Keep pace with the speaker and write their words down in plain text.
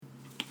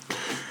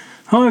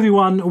Hi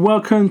everyone,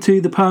 welcome to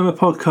the Poema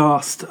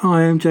podcast.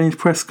 I am James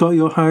Prescott,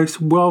 your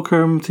host.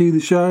 Welcome to the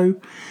show.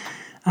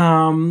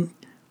 Got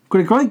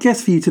a great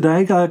guest for you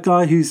today, a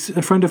guy who's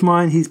a friend of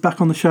mine. He's back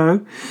on the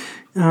show,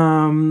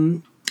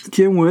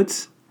 Jim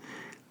Woods,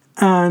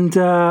 and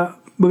we're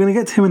going to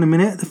get to him in a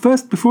minute.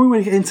 Before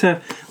we get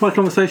into my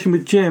conversation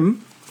with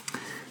Jim,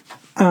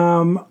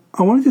 I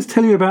want to just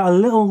tell you about a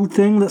little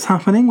thing that's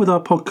happening with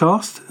our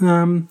podcast.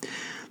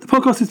 The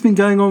podcast has been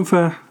going on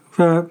for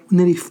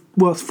nearly, it's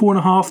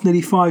 4.5,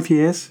 nearly 5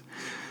 years,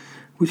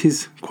 which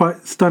is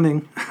quite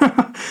stunning.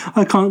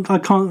 I can't,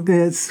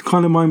 it's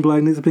kind of mind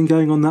blowing that it's been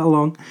going on that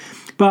long.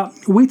 But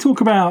we've talked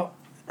about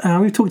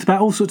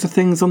all sorts of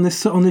things on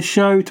this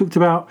show. We talked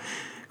about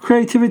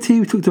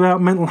creativity, we talked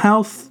about mental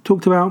health,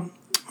 talked about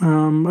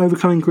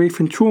overcoming grief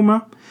and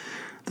trauma,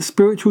 the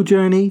spiritual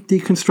journey,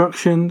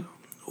 deconstruction,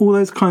 all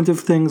those kinds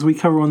of things we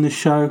cover on this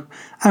show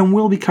and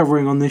will be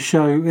covering on this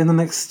show in the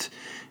next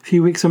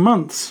few weeks and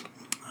months.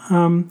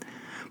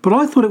 But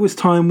I thought it was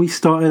time we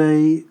started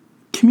a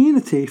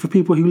community for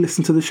people who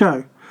listen to the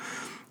show.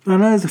 I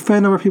know there's a fair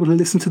number of people who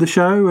listen to the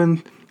show,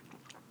 and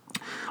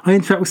I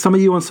interact with some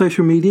of you on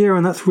social media,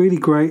 and that's really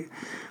great.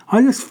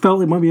 I just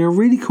felt it might be a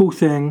really cool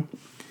thing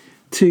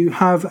to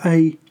have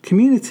a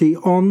community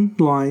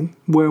online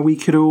where we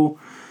could all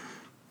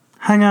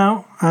hang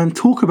out and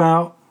talk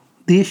about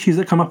the issues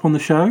that come up on the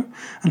show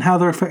and how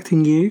they're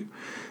affecting you,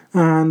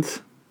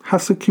 and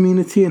have some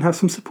community and have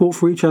some support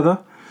for each other.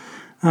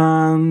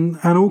 And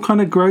all kind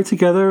of grow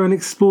together and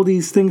explore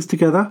these things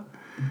together.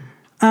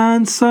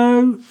 And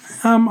so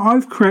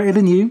I've created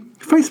a new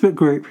Facebook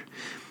group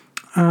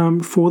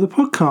for the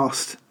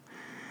podcast.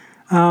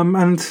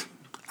 And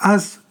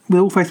as with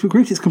all Facebook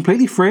groups, it's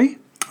completely free.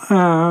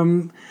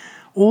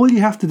 All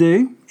you have to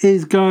do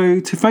is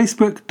go to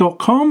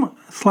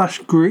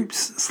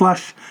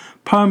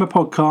facebook.com/groups/Poema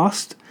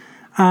podcast,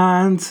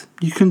 and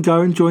you can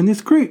go and join this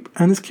group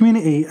and this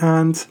community.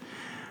 And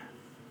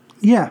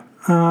yeah.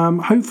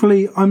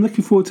 Hopefully, I'm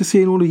looking forward to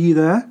seeing all of you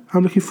there.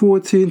 I'm looking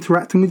forward to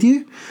interacting with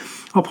you.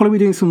 I'll probably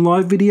be doing some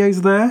live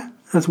videos there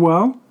as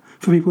well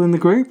for people in the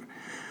group.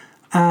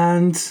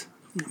 And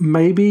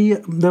maybe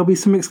there'll be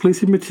some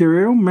exclusive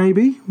material.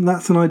 Maybe.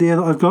 That's an idea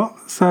that I've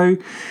got. So,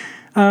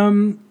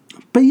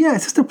 but yeah,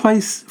 it's just a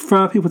place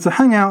for people to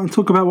hang out and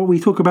talk about what we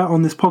talk about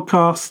on this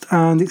podcast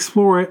and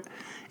explore it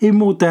in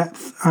more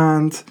depth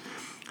and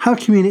have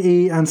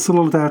community and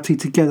solidarity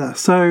together.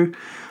 So,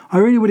 I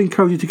really would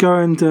encourage you to go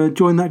and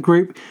join that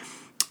group.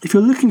 If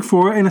you're looking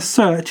for it in a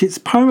search, it's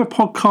Poema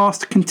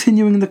Podcast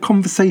Continuing the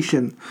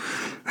Conversation.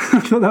 I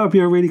thought that would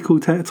be a really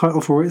cool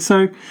title for it.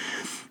 So,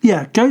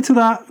 yeah, go to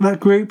that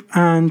group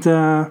and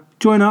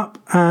join up,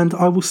 and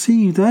I will see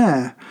you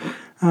there.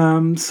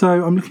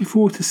 So I'm looking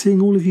forward to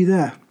seeing all of you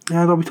there.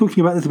 And I'll be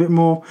talking about this a bit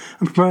more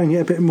and promoting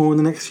it a bit more in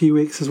the next few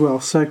weeks as well.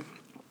 So,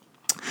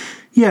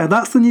 yeah,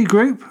 that's the new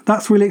group.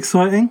 That's really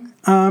exciting.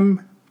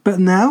 But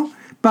now,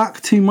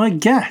 back to my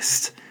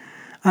guest.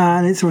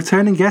 And it's a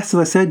returning guest, as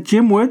I said,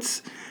 Jim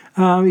Woods.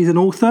 He's an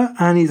author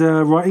and he's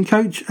a writing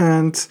coach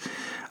and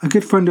a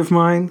good friend of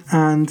mine,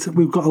 and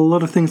we've got a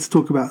lot of things to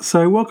talk about.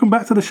 So welcome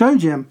back to the show,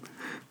 Jim.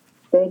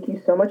 Thank you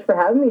so much for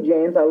having me,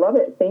 James. I love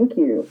it. Thank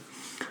you.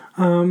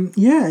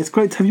 Yeah, it's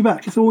great to have you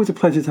back. It's always a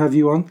pleasure to have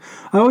you on.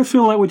 I always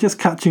feel like we're just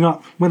catching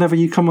up whenever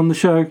you come on the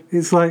show.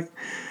 It's like,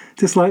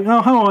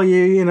 oh, how are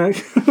you? You know,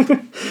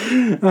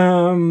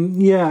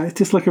 yeah, it's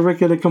just like a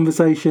regular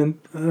conversation.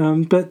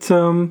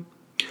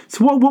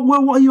 So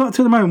what are you up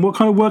to at the moment? What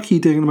kind of work are you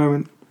doing at the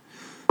moment?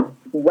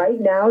 Right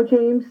now,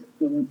 James,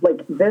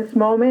 like this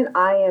moment,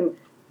 I am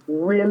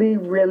really,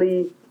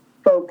 really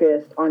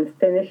focused on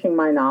finishing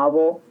my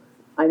novel.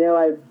 I know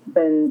I've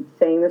been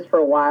saying this for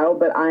a while,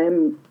 but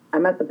I'm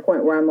at the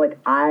point where I'm like,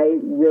 I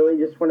really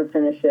just want to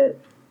finish it.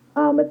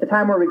 At the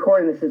time we're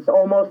recording this, it's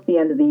almost the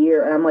end of the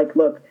year, and I'm like,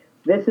 look,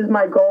 this is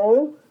my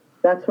goal.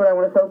 That's what I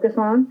want to focus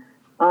on.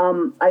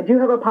 I do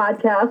have a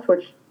podcast,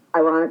 which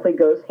ironically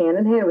goes hand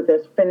in hand with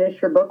this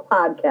Finish Your Book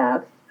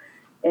podcast.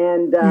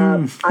 And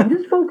I'm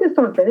just focused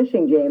on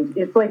finishing, James.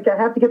 It's like I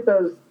have to get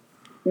those,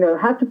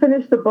 have to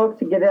finish the book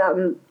to get it out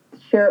and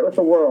share it with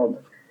the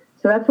world.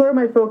 So that's where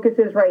my focus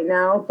is right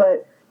now.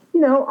 But,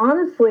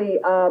 honestly,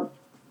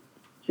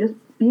 just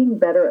being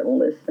better at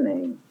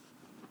listening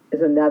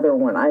is another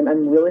one.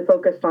 I'm really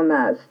focused on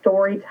that.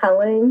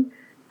 Storytelling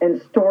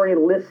and story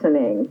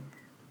listening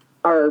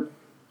are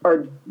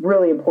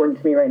really important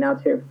to me right now,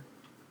 too.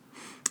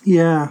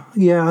 Yeah,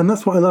 and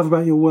that's what I love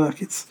about your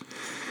work.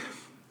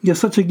 You're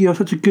such a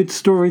good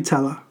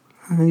storyteller,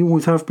 and you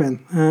always have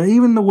been.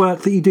 Even the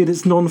work that you do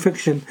that's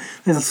non-fiction,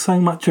 there's so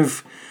much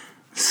of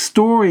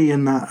story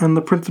in that, and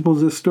the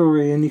principles of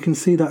story, and you can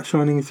see that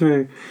shining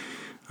through.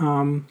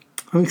 I'm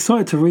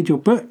excited to read your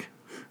book.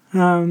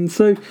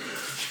 So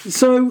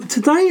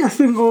today, I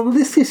think,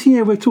 this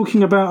year, we're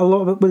talking about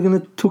we're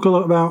going to talk a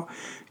lot about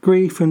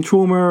grief and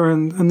trauma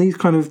and these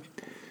kind of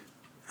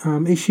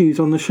issues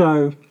on the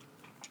show.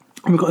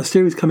 And we've got a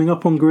series coming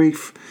up on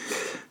grief.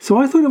 So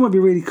I thought it might be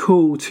really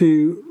cool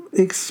to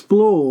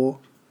explore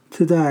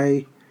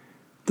today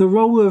the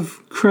role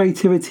of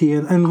creativity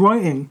and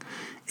writing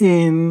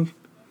in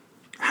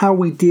how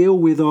we deal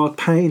with our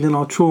pain and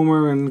our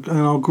trauma and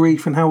our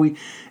grief, and how we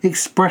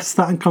express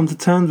that and come to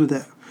terms with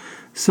it.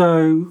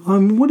 So,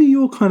 what are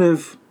your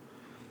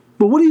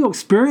what are your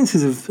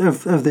experiences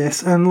of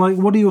this, and like,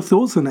 what are your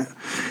thoughts on it?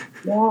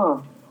 Yeah.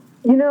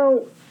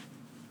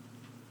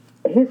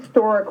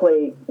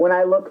 Historically, when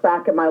I look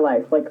back at my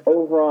life, like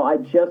overall, I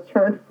just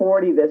turned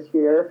 40 this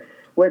year,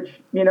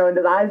 which, in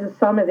the eyes of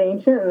some is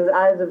ancient, and in the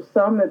eyes of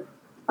some,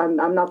 I'm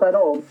not that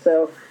old.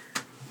 So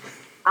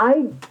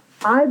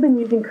I've been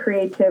using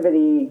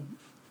creativity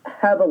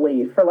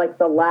heavily for like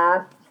the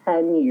last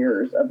 10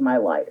 years of my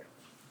life,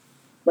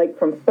 like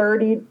from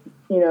 30,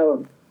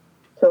 till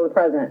the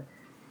present.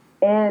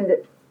 And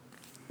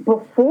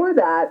before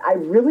that, I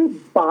really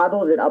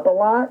bottled it up a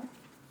lot.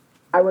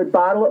 I would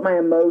bottle up my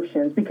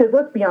emotions because,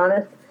 let's be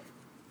honest,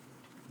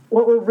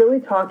 what we're really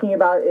talking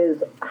about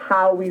is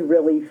how we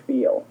really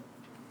feel,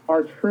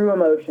 our true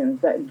emotions,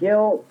 that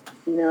guilt,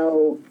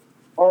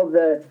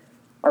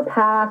 our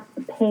past,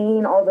 the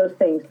pain, all those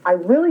things. I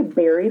really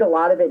buried a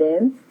lot of it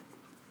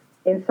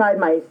inside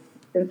my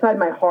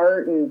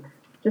heart and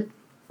just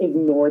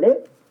ignored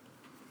it.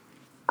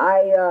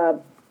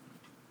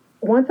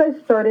 Once I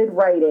started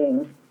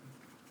writing,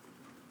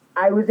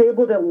 I was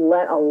able to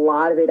let a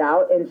lot of it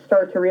out and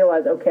start to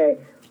realize, okay,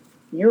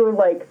 you're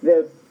like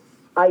this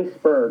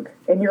iceberg,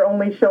 and you're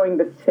only showing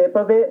the tip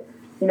of it.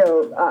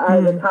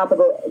 The top of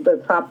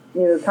the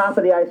top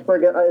of the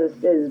iceberg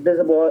is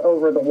visible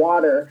over the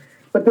water,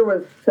 but there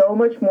was so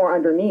much more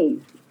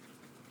underneath.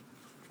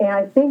 And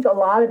I think a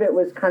lot of it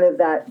was kind of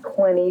that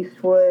Clint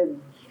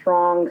Eastwood,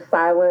 strong,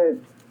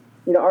 silent,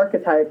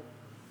 archetype,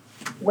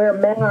 where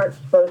men aren't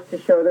supposed to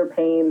show their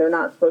pain. They're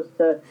not supposed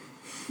to,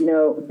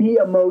 be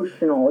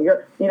emotional.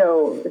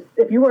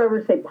 If you were ever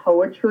to say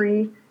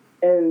poetry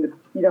and,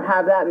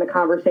 have that in the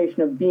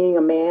conversation of being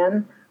a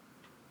man,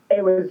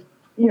 it was,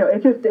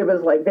 it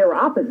was like they were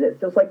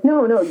opposites. It was like,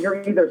 no,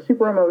 you're either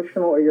super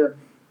emotional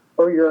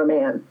or you're a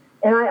man.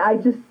 And I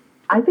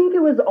think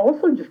it was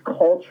also just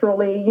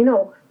culturally,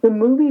 the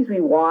movies we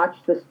watch,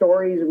 the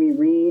stories we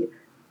read.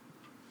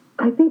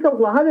 I think a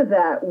lot of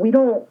that we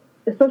don't,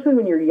 especially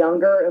when you're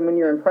younger and when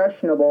you're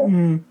impressionable,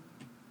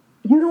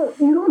 you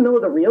don't know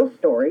the real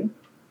story.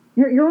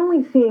 You're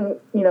only seeing,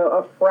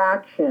 a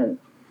fraction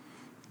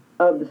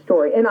of the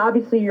story. And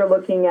obviously you're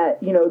looking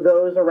at,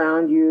 those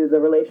around you, the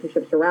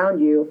relationships around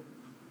you.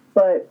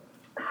 But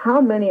how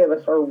many of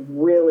us are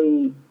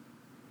really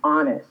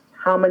honest?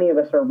 How many of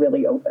us are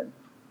really open?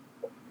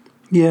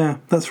 Yeah,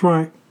 that's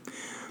right.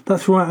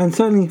 That's right. And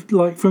certainly,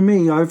 like, for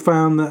me, I've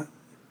found that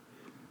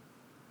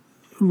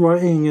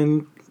writing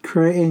and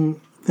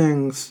creating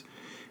things,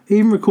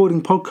 even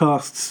recording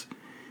podcasts,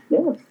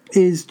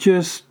 is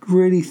just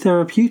really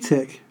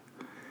therapeutic,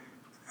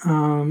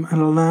 and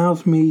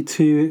allows me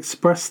to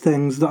express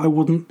things that I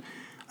wouldn't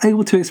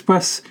able to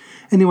express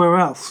anywhere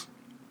else.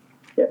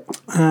 Yeah.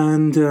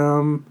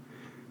 And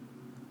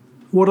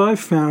what I've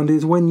found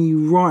is when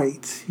you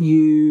write,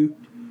 you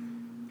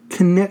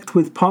connect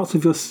with parts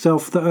of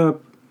yourself that are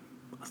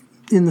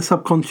in the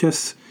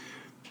subconscious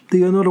that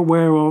you're not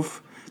aware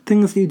of,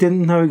 things that you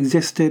didn't know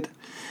existed.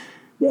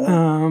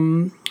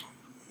 Yeah.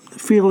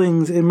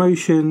 Feelings,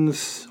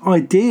 emotions,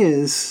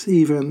 ideas,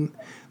 even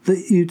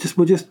that you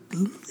were just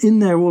in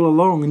there all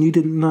along and you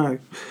didn't know.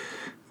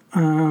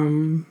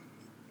 And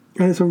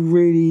it's a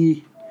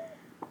really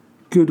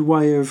good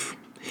way of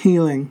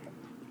healing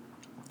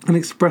and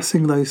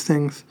expressing those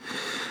things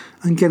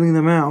and getting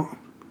them out.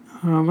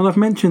 And I've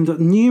mentioned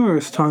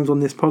numerous times on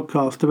this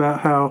podcast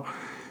about how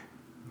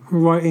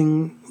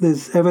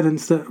there's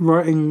evidence that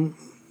writing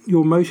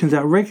your emotions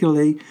out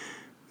regularly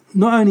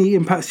not only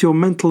impacts your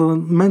mental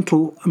and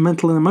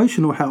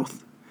emotional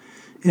health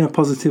in a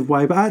positive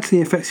way, but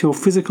actually affects your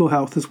physical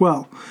health as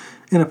well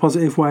in a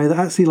positive way. That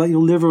actually, like,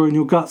 your liver and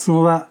your guts and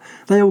all that,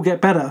 they all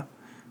get better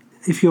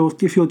if you're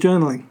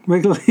journaling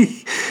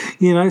regularly.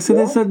 So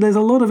there's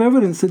a lot of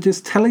evidence that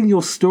just telling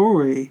your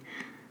story,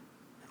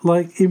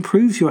 like,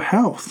 improves your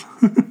health.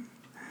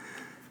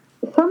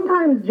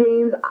 Sometimes,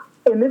 James,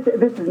 and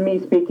this is me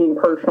speaking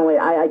personally,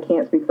 I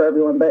can't speak for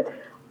everyone, but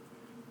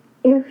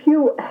if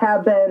you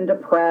have been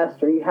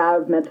depressed or you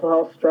have mental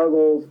health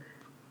struggles,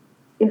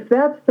 if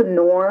that's the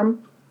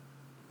norm,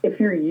 if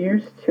you're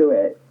used to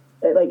it,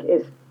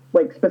 it's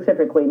like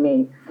specifically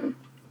me,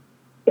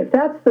 if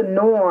that's the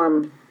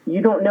norm,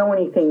 you don't know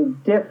anything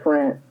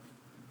different.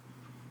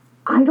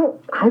 I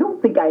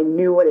don't think I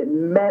knew what it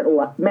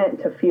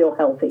meant to feel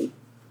healthy,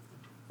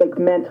 like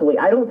mentally.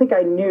 I don't think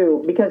I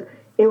knew, because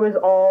it was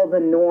all the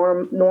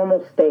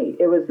normal state.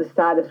 It was the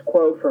status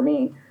quo for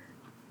me.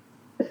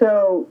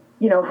 So,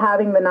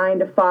 having the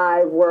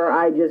 9-to-5 where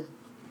I just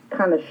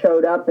kind of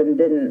showed up and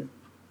didn't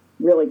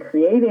really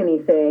create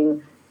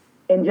anything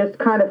and just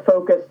kind of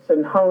focused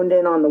and honed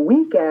in on the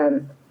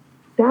weekend,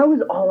 that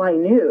was all I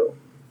knew.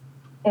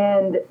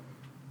 And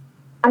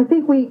I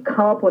think we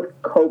come up with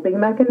coping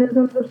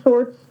mechanisms of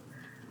sorts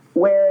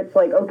where it's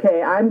like,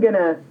 okay, I'm going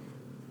to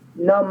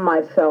numb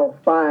myself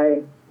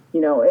by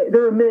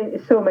there are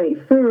so many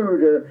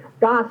food or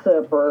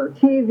gossip or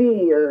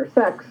TV or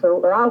sex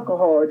or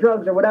alcohol or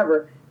drugs or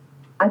whatever.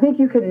 I think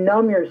you can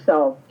numb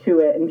yourself to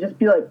it and just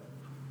be like,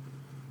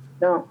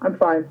 no, I'm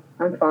fine.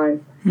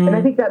 And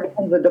I think that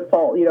becomes the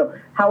default.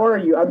 How are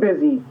you? I'm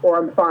busy, or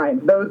I'm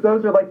fine. Those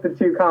are like the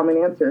two common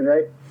answers,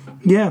 right?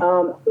 Yeah.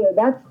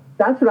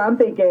 That's what I'm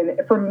thinking.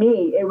 For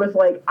me, it was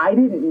like I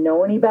didn't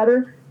know any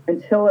better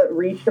until it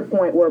reached a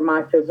point where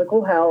my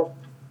physical health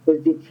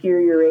was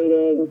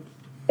deteriorating.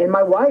 And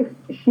my wife,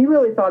 she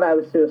really thought I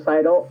was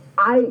suicidal.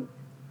 I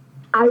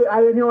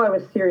know I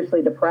was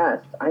seriously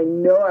depressed. I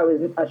know I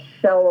was a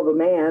shell of a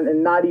man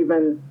and not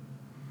even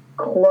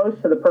close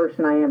to the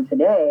person I am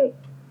today.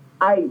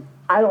 I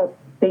don't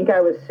think I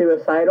was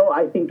suicidal.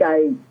 I think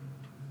I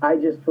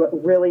just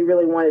really,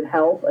 really wanted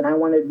help, and I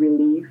wanted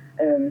relief,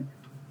 and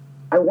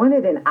I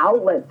wanted an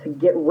outlet to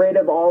get rid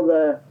of all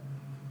the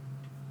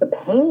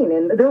pain.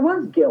 And there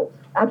was guilt.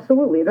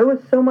 Absolutely. There was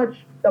so much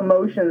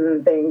emotions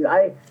and things.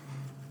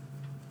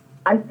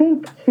 I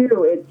think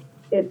too,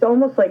 it's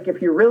almost like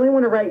if you really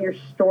want to write your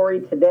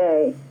story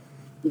today,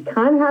 you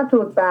kind of have to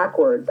look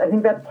backwards. I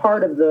think that's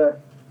part of the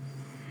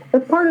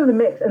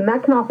mix, and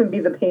that can often be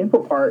the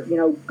painful part,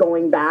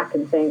 going back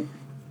and saying,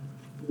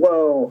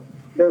 whoa,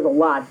 there's a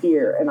lot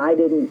here, and I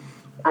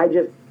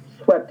just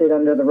swept it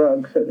under the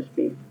rug, so to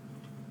speak.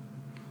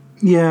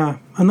 Yeah,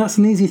 and that's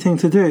an easy thing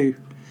to do.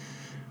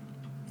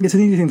 It's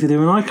an easy thing to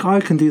do, and I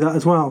can do that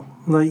as well.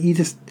 Like,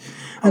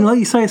 and like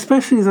you say,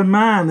 especially as a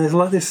man, there's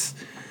like this,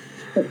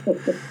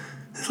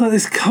 it's like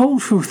this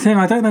cultural thing.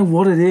 I don't know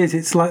what it is.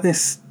 It's like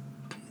this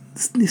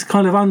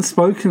kind of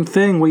unspoken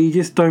thing where you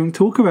just don't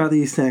talk about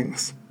these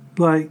things.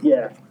 Like,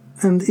 yeah,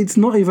 and it's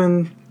not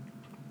even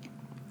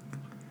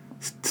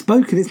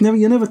spoken.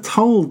 You're never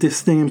told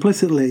this thing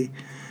implicitly.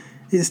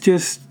 It's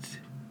just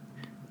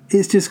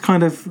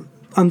kind of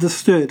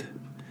understood,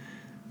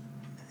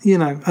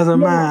 as a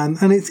man.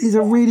 And it's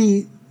a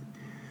really,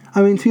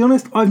 I mean, to be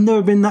honest, I've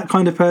never been that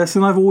kind of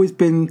person. I've always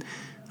been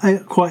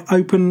quite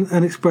open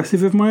and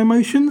expressive of my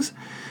emotions,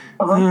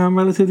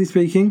 relatively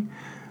speaking.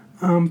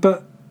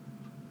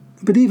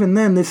 But even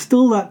then, there's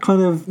still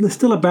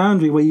a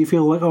boundary where you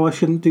feel like, oh, I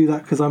shouldn't do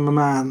that because I'm a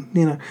man,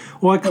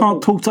 or I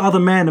can't talk to other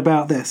men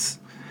about this.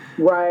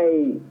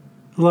 Right.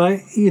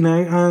 Like,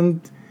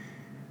 and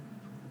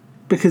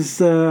because,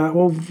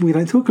 we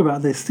don't talk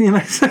about this, so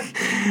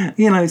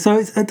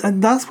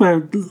and that's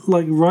where,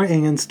 like,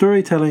 writing and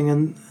storytelling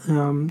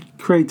and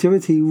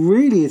creativity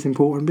really is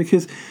important,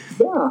 because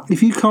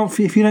if you don't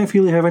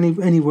feel you have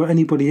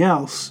anybody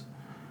else,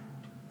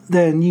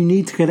 then you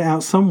need to get it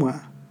out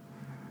somewhere.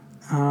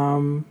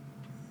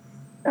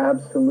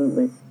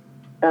 Absolutely.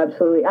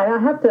 I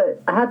have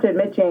to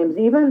admit, James,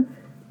 even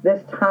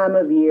this time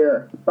of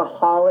year, the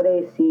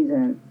holiday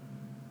season,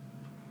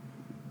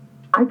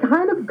 I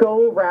kind of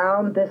go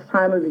around this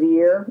time of the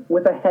year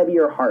with a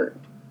heavier heart.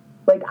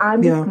 Like,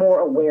 I'm just more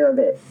aware of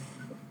it.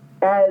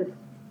 As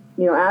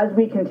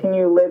we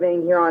continue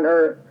living here on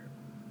Earth,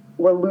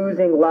 we're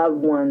losing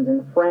loved ones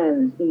and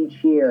friends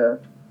each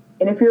year.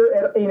 And if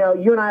you're,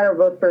 you and I are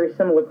both very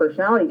similar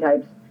personality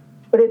types,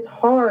 but it's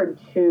hard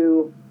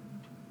to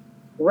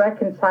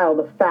reconcile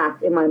the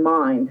fact in my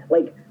mind.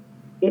 Like,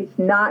 it's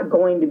not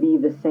going to be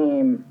the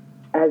same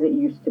as it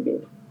used to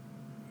be.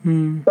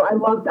 So I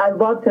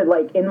love to,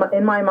 like,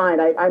 in my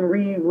mind, I'm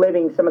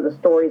reliving some of the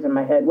stories in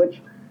my head,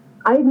 which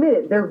I admit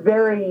it, they're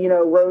very,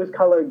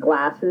 rose-colored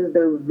glasses.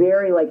 They're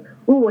very like,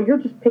 ooh, well, you're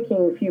just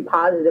picking a few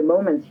positive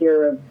moments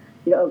here of,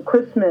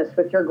 Christmas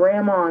with your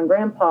grandma and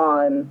grandpa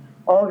and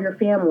all of your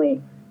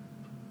family.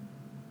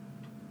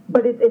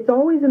 But it's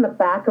always in the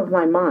back of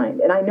my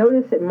mind, and I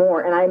notice it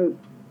more. And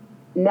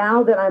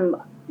now that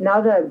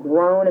I've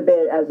grown a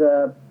bit as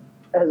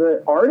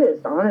an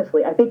artist,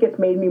 honestly, I think it's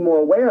made me more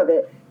aware of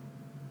it.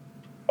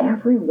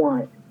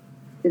 Everyone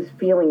is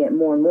feeling it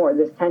more and more,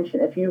 this tension.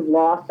 If you've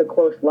lost a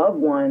close loved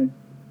one,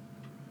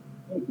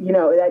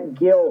 that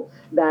guilt,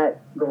 that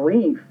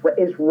grief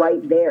is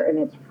right there, and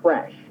it's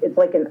fresh. It's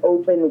like an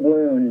open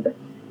wound.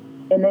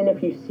 And then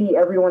if you see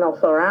everyone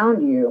else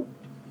around you,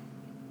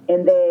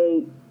 and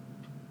they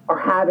are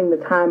having the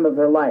time of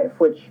their life,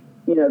 which,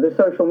 the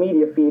social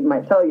media feed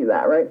might tell you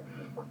that, right?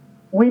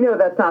 We know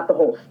that's not the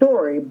whole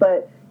story,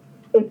 but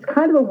it's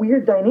kind of a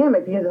weird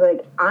dynamic, because,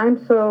 like,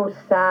 I'm so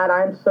sad,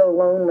 I'm so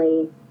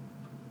lonely,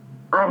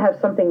 I have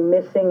something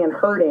missing and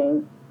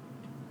hurting,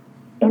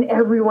 and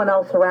everyone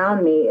else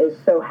around me is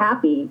so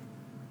happy.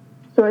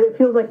 So it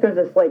feels like there's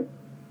this, like,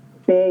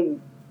 big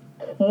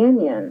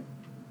canyon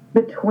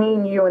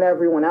between you and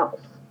everyone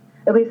else.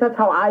 At least that's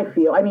how I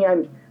feel. I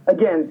mean,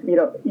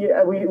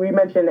 we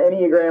mentioned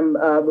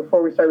Enneagram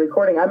before we started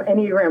recording. I'm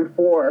Enneagram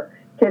 4,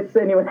 in case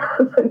anyone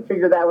hasn't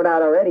figured that one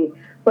out already.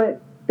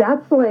 But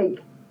that's, like,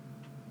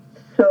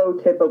 so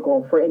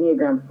typical for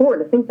Enneagram 4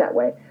 to think that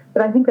way.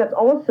 But I think that's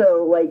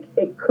also, like,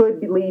 it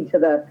could lead to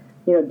the,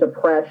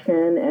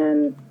 depression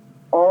and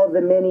all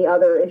the many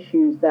other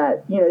issues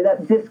that,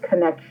 that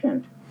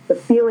disconnection, the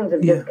feelings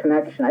of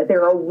disconnection, I think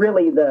are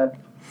really the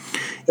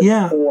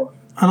 4.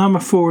 And I'm a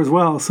 4 as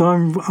well, so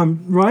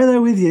I'm right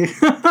there with you.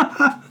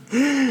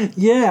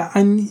 Yeah,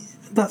 and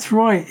that's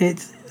right.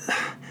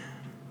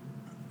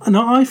 And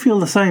I feel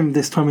the same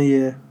this time of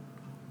year.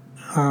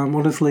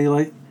 Honestly,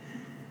 like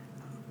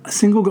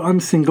I'm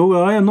single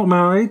guy. I'm not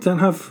married. Don't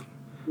have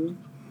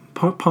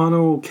partner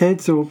or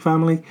kids or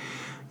family.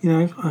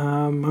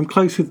 I'm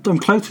close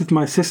with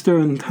my sister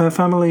and her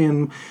family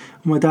and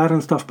my dad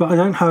and stuff. But I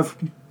don't have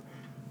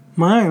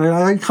my own. I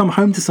don't come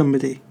home to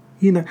somebody.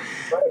 Right.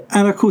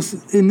 And of course,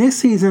 in this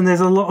season, there's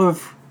a lot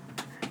of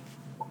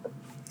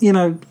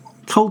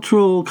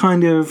cultural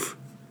kind of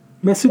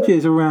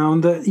messages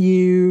around that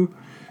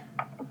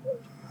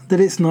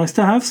it's nice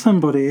to have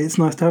somebody. It's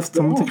nice to have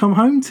someone to come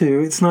home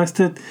to. It's nice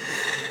to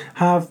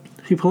have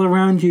people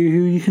around you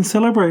who you can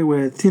celebrate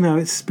with.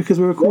 It's because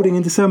we're recording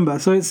in December,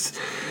 so it's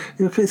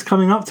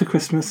coming up to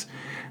Christmas.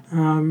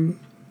 And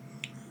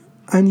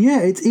yeah,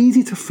 it's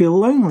easy to feel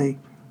lonely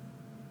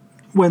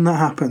when that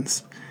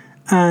happens.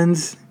 And,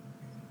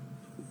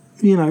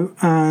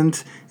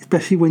 and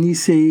especially when you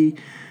see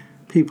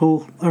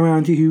people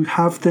around you who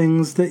have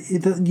things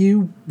that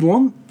you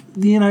want.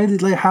 They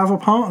have a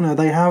partner,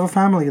 they have a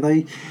family, and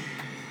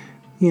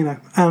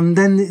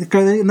then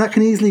that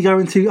can easily go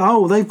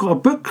into, they've got a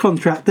book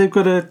contract, they've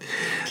got a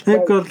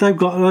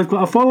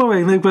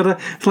following,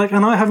 it's like,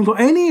 and I haven't got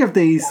any of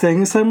these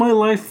things, so my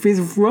life is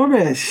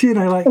rubbish. You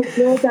know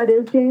what that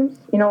is, James?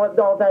 You know what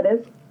all that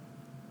is?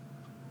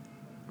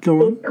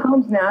 Go on. It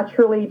comes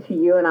naturally to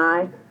you and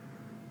I,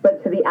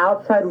 but to the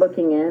outside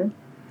looking in,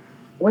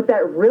 what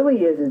that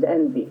really is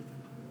envy.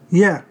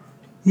 Yeah.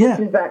 Which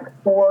is that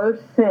core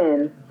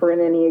sin for an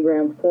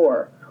Enneagram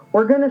 4.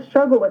 We're going to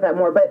struggle with that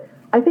more, but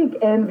I think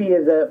envy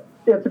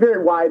it's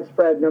very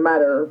widespread no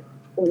matter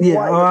what.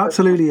 Yeah,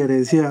 absolutely it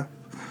is, yeah.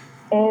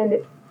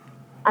 And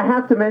I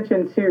have to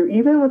mention, too,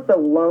 even with the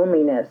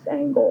loneliness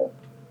angle,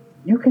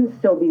 you can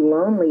still be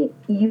lonely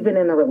even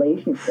in a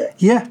relationship.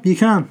 Yeah, you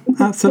can.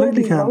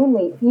 Absolutely can.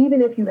 Lonely,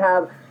 even if you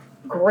have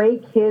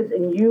great kids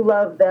and you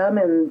love them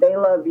and they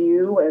love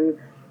you, and,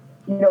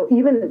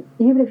 even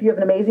if you have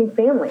an amazing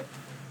family.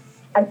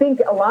 I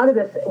think a lot of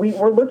this,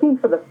 we're looking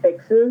for the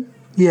fixes.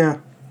 Yeah.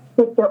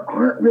 But there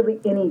aren't really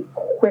any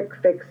quick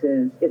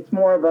fixes. It's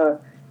more of a,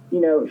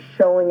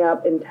 showing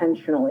up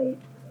intentionally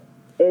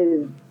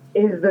is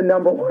the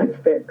number one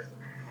fix.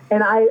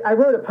 And I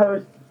wrote a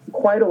post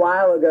quite a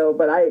while ago,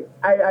 but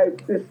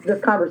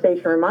this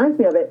conversation reminds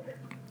me of it.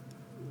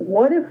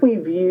 What if we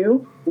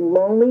view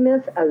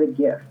loneliness as a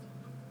gift?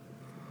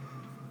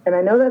 And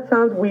I know that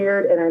sounds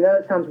weird, and I know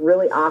it sounds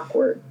really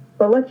awkward,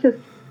 but let's just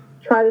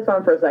try this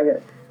on for a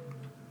second.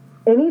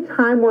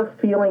 Anytime we're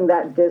feeling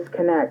that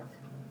disconnect,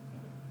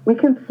 we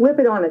can flip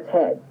it on its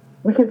head.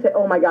 We can say,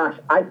 oh my gosh,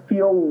 I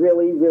feel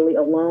really, really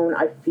alone.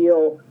 I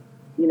feel,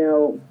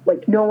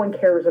 like no one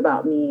cares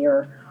about me,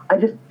 or I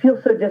just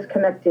feel so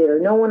disconnected, or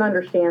no one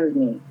understands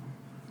me.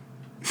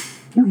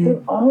 You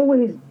can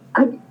always,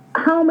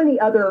 how many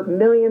other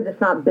millions, if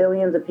not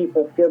billions of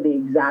people feel the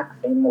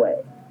exact same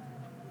way?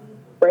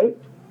 Right?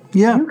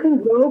 Yeah. You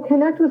can go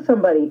connect with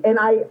somebody. And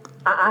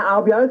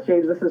I'll be honest,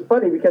 James, this is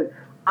funny because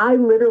I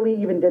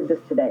literally even did this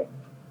today.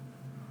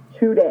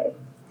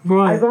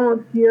 Right. I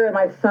volunteer at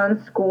my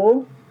son's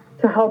school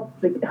to help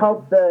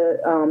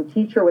the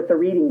teacher with the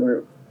reading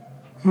group,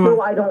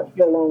 so I don't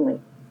feel lonely.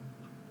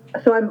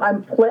 So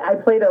I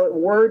played a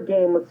word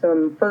game with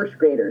some first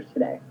graders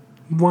today.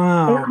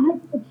 Wow. And I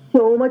feel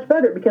so much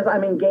better because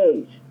I'm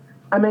engaged.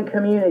 I'm in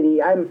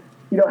community. I'm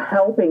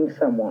helping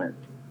someone.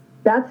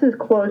 That's as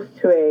close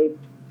to a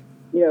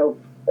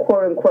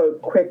quote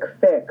unquote quick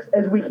fix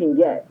as we can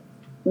get.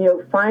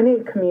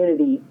 Finding a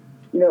community,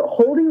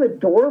 holding the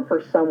door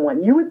for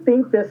someone. You would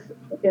think this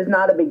is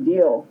not a big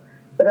deal,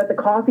 but at the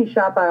coffee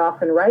shop I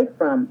often write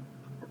from,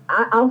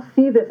 I'll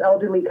see this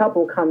elderly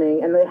couple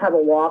coming and they have a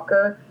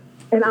walker,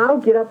 and I'll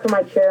get up from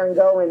my chair and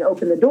go and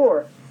open the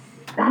door.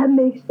 That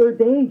makes their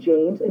day,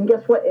 James. And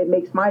guess what? It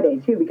makes my day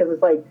too, because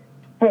it's like,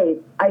 hey,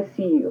 I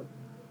see you.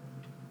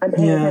 I'm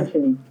paying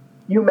attention to you.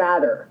 You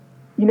matter.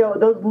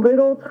 Those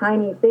little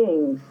tiny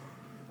things,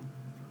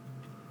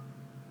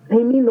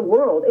 they mean the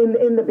world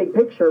in the big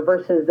picture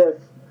versus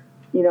this.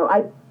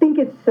 I think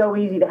it's so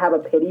easy to have a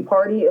pity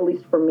party, at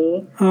least for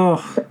me.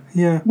 Oh,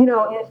 yeah.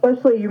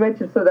 Especially you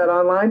mentioned some of that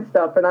online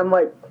stuff, and I'm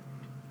like,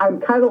 I'm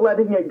kind of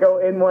letting it go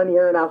in one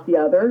ear and out the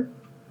other,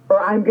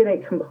 or I'm going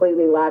to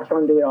completely latch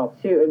onto it all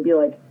too and be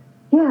like,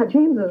 yeah,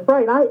 James is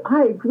right.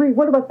 I agree.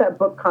 What about that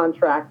book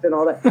contract and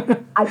all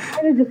that? I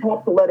kind of just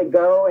have to let it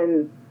go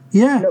and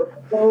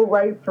flow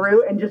right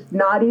through and just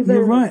not even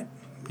You're right.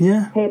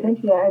 Yeah. pay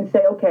attention to that and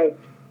say, okay,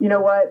 you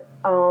know what?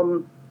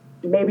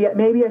 Maybe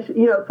I should,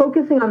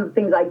 focusing on the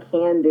things I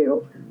can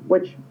do,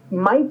 which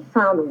might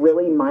sound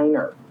really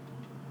minor.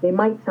 They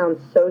might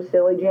sound so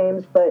silly,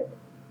 James, but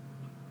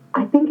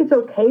I think it's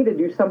okay to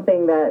do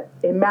something that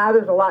it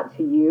matters a lot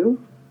to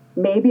you.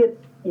 Maybe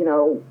it's,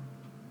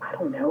 I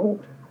don't know.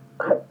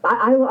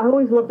 I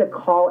always love to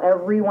call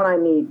everyone I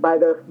meet by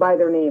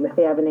their name if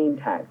they have a name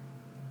tag.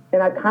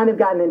 And I've kind of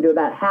gotten into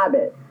that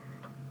habit.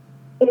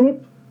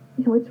 And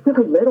it's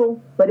really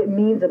little, but it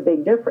means a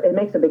big difference. It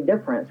makes a big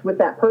difference with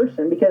that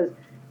person, because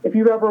if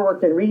you've ever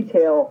worked in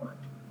retail,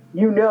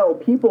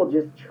 people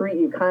just treat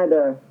you kind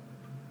of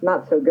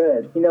not so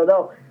good.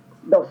 They'll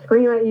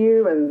scream at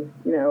you and,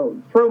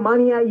 throw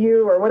money at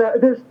you or whatever.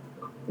 There's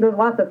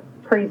lots of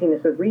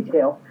craziness with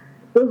retail.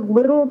 Those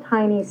little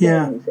tiny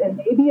things, and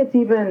maybe it's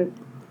even,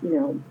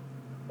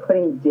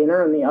 putting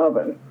dinner in the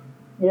oven,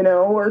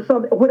 or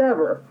something,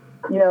 whatever.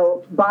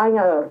 Buying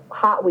a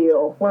Hot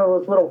Wheel, one of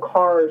those little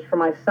cars for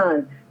my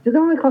son. It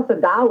only costs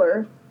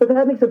 $1, but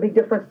that makes a big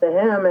difference to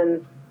him,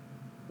 and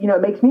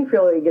it makes me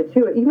feel really good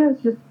too. Even if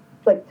it's just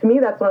like, to me,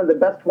 that's one of the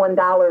best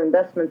 $1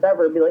 investments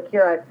ever. Be like,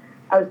 here,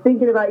 I was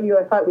thinking about you.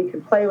 I thought we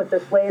could play with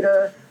this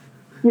later.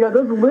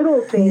 Those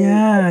little things.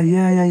 Yeah.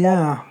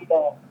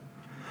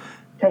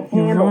 To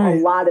handle a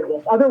lot of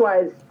this.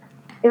 Otherwise,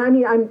 and I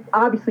mean, I'm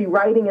obviously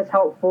writing is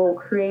helpful,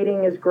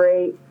 creating is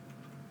great.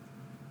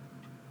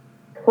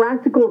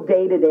 Practical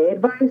day-to-day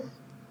advice,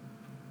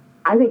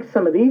 I think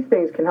some of these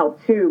things can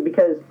help too,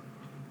 because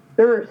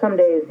there are some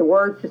days the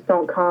words just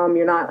don't come.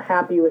 You're not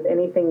happy with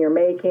anything you're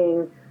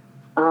making.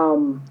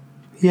 You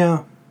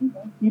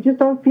just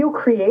don't feel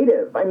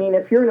creative. I mean,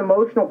 if you're an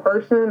emotional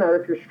person or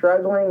if you're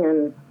struggling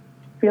and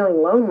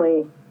feeling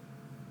lonely,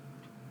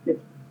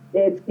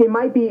 it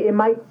might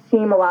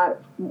seem a lot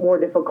more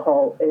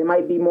difficult. It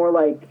might be more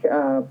like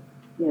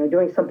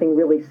doing something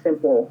really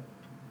simple,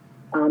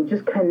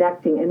 just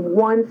connecting in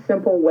one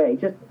simple way,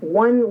 just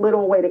one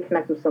little way to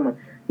connect with someone.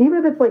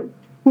 Even if it's like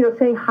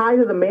saying hi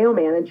to the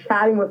mailman and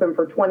chatting with him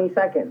for 20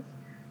 seconds,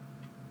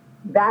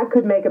 that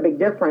could make a big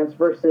difference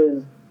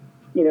versus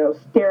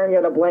staring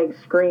at a blank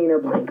screen or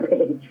blank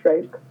page,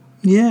 right?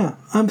 Yeah,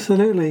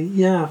 absolutely.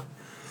 Yeah.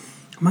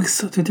 It makes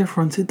such a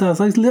difference. It does.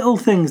 Those little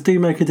things do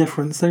make a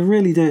difference. They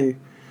really do.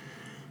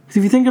 Because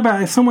if you think about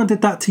it, if someone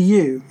did that to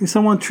you, if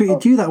someone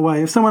treated you that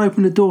way, if someone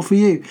opened a door for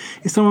you,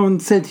 if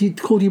someone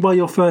called you by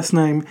your first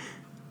name,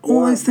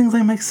 all those things,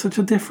 they make such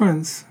a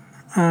difference.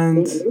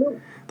 And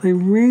they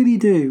really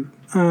do.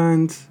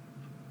 And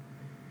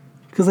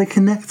because they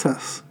connect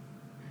us.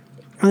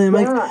 And they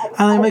make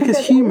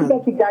us human. I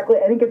think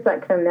it's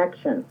that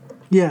connection.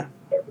 Yeah.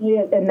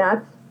 And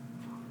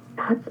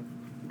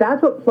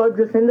that's what plugs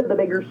us into the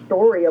bigger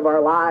story of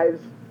our lives,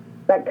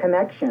 that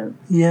connection.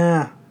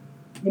 Yeah.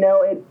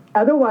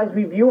 Otherwise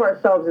we view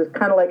ourselves as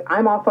kind of like,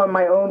 I'm off on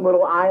my own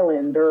little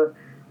island, or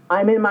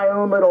I'm in my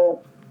own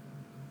little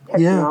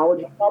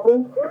technology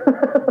bubble.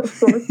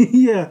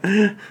 Yeah.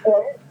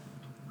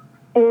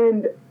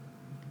 And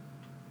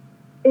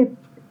it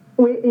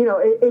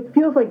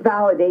feels like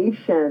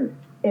validation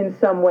in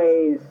some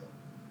ways.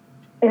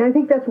 And I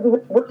think that's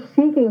what we're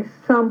seeking,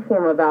 some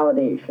form of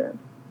validation.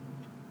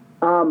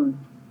 Some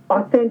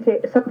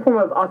form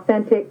of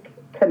authentic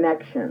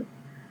connection.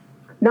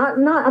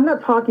 I'm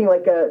not talking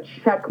like a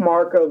check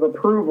mark of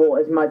approval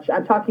as much.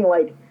 I'm talking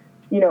like,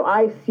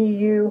 I see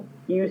you,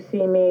 you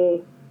see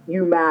me,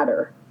 you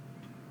matter,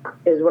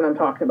 is what I'm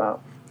talking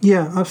about.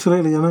 Yeah,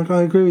 absolutely, and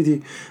I agree with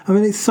you. I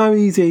mean, it's so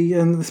easy,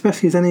 and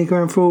especially as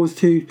Enneagram 4s,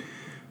 to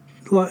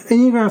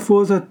Enneagram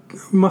 4s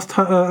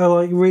are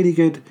like really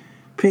good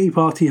pity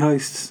party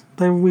hosts.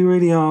 We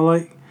really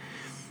are.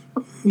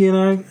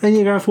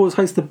 Enneagram 4s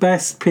host the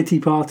best pity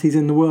parties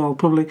in the world,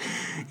 probably.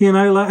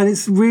 And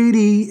it's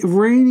really,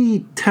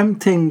 really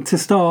tempting to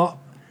start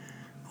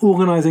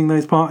organising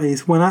those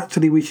parties when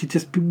actually we should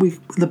just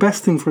the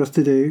best thing for us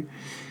to do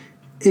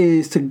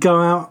is to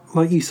go out,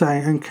 like you say,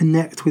 and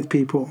connect with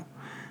people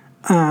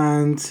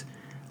and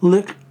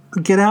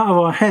get out of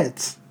our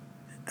heads.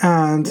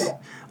 And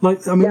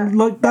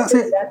that's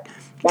it.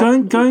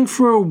 Going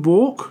for a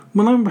walk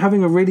when I'm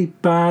having a really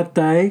bad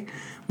day.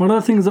 One of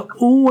the things that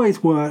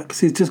always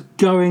works is just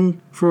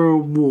going for a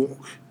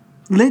walk.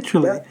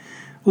 Literally.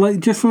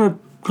 Just from a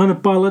kind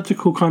of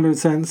biological kind of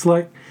sense,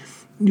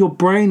 your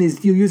brain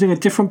you're using a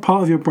different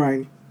part of your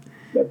brain.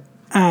 Yep.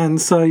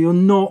 And so you're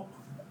not,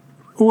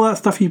 all that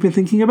stuff you've been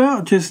thinking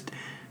about just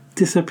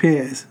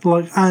disappears.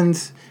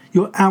 And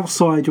you're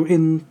outside, you're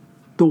in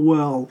the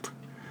world.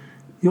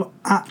 You're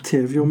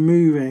active, you're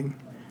moving.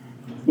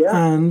 Yeah.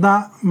 And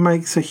that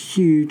makes a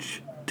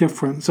huge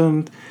difference.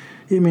 And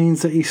it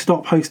means that you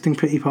stop hosting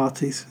pity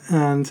parties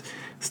and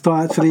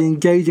start actually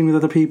engaging with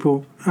other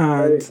people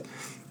and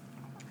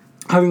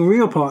having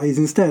real parties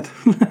instead.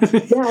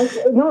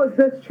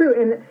 That's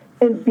true.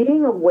 And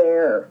being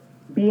aware,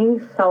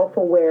 being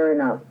self-aware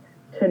enough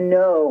to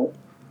know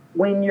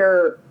when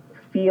you're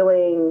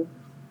feeling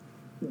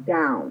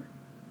down,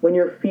 when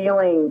you're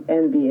feeling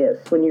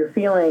envious, when you're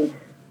feeling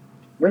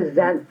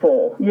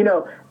resentful,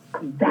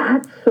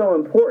 that's so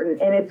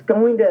important. And it's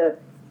going to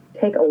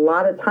take a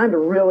lot of time to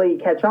really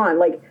catch on.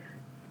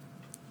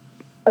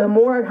 The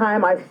more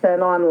time I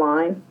spend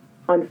online,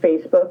 on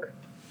Facebook,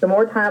 the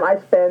more time I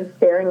spend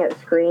staring at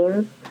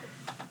screens,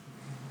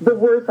 the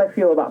worse I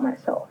feel about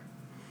myself,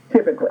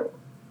 typically.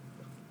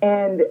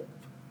 And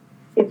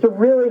it's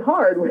really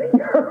hard when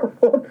you're a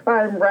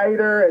full-time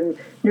writer and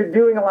you're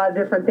doing a lot of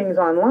different things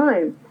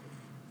online.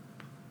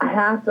 I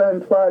have to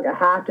unplug, I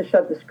have to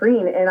shut the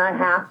screen, and I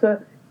have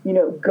to,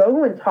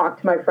 go and talk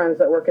to my friends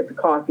that work at the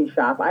coffee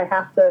shop. I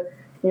have to,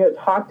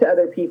 talk to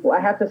other people. I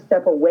have to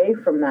step away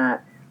from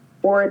that.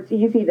 Or it's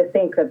easy to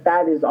think that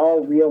that is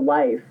all real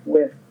life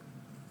with,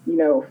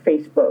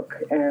 Facebook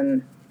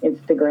and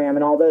Instagram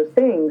and all those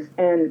things,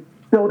 and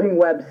building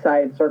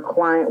websites or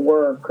client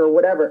work or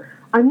whatever.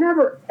 I'm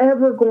never,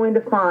 ever going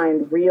to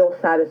find real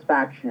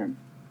satisfaction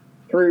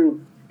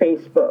through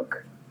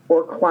Facebook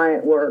or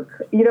client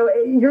work.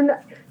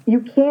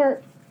 You can't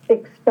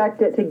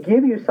expect it to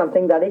give you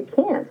something that it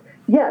can't.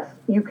 Yes,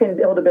 you can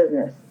build a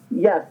business.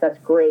 Yes, that's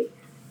great.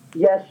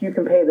 Yes, you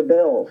can pay the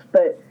bills,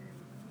 but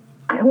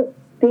I don't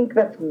think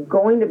that's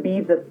going to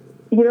be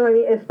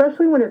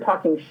especially when you're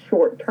talking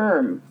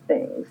short-term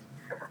things.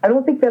 I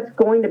don't think that's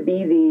going to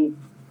be the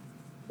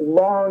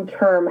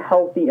long-term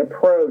healthy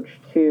approach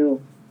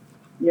to,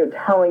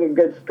 telling a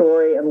good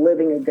story and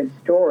living a good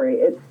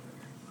story.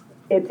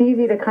 It's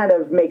easy to kind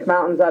of make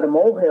mountains out of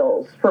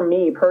molehills for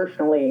me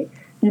personally.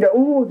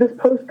 Ooh, this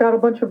post got a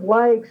bunch of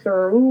likes,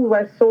 or ooh,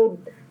 I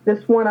sold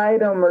this one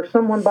item, or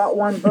someone bought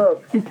one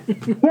book.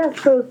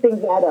 Yes, those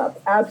things add up,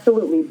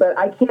 absolutely. But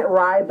I can't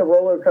ride the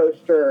roller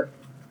coaster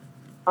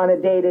on a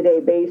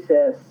day-to-day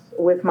basis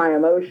with my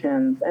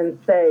emotions and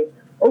say,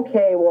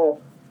 okay,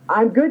 well,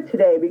 I'm good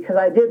today because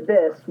I did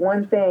this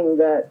one thing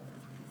that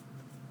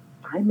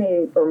I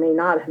may or may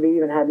not have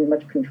even had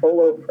much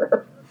control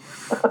over.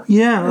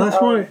 Yeah, that's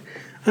right.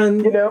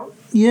 And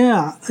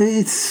yeah,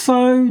 it's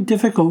so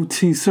difficult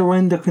to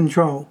surrender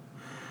control.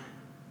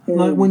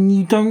 Like when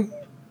you don't,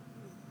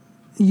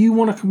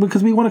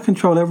 because we want to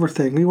control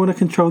everything. We want to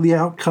control the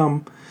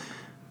outcome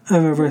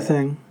of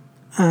everything.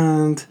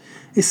 And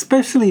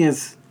especially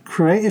as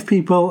creative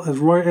people, as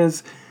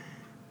writers,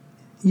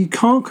 you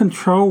can't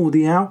control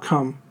the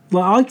outcome.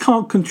 Like, I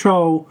can't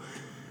control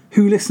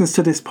who listens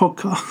to this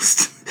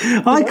podcast.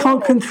 I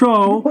can't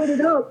control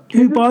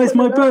who buys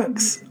my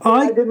books.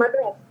 I did my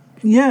best.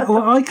 Yeah,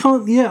 well, I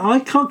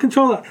can't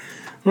control that.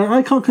 Like,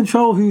 I can't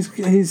control who's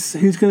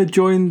going to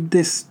join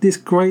this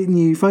great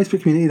new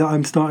Facebook community that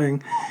I'm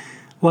starting.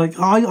 Like,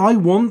 I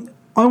want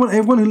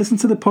everyone who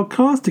listens to the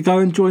podcast to go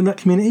and join that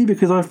community,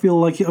 because I feel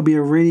like it'll be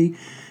a really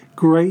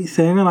great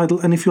thing.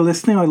 And if you're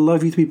listening, I'd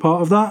love you to be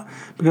part of that,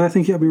 because I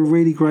think it'll be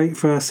really great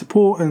for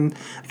support and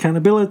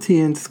accountability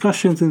and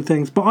discussions and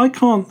things. But I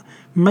can't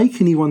make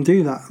anyone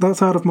do that.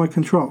 That's out of my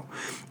control.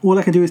 All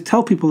I can do is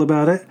tell people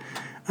about it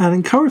and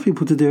encourage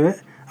people to do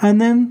it, and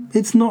then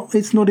it's not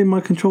in my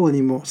control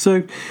anymore.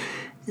 So,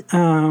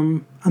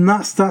 and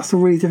that's a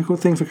really difficult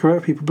thing for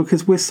creative people,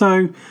 because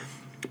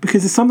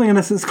there's something in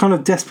us that's kind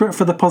of desperate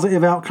for the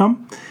positive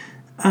outcome.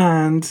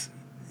 And,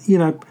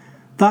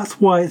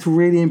 that's why it's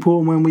really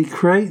important when we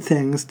create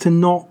things to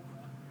not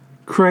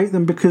create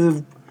them because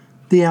of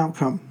the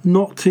outcome,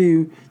 not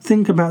to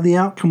think about the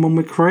outcome when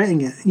we're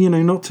creating it,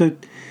 not to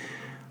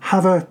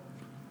have a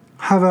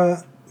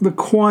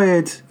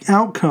required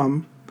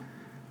outcome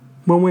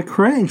when we're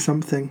creating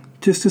something.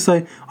 Just to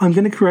say, I'm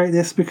going to create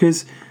this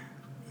because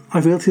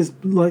I feel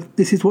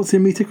this is what's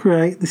in me to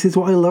create, this is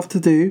what I love to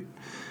do.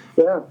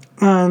 Yeah.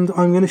 And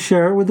I'm going to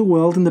share it with the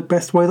world in the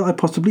best way that I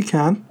possibly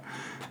can.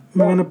 I'm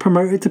going to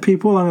promote it to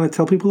people. I'm going to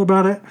tell people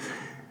about it.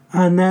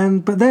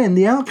 But then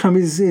the outcome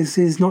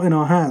is not in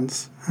our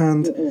hands.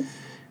 And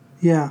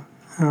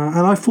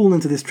and I fall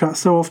into this trap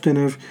so often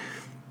of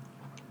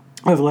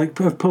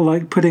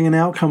putting an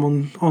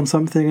outcome on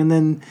something and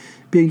then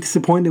being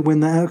disappointed when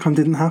that outcome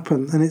didn't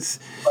happen. And it's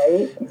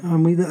right.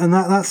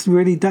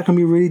 That can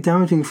be really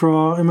damaging for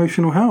our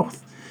emotional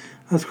health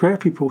as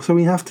creative people. So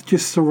we have to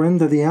just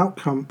surrender the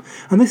outcome.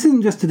 And this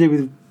isn't just to do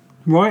with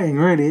writing,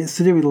 really. It's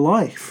to do with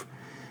life.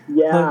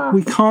 Yeah.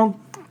 We can't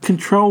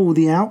control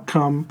the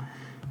outcome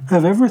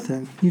of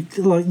everything.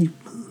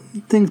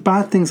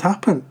 Bad things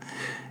happen.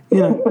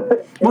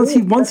 Once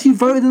you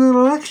voted in an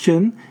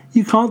election,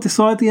 you can't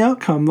decide the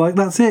outcome. Like,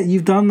 that's it.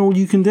 You've done all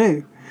you can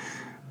do.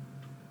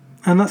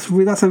 And that's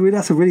a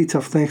really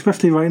tough thing,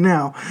 especially right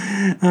now.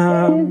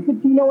 You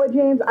know what,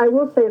 James? I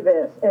will say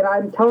this, and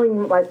I'm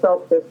telling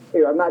myself this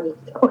too. I'm not just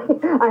telling.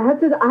 I have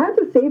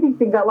to say these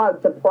things out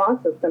loud to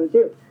process them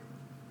too.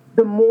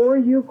 The more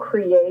you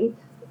create,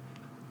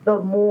 the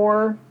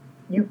more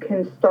you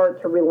can start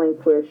to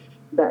relinquish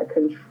that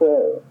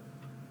control.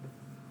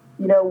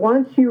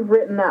 Once you've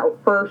written that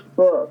first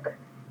book,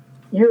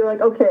 you're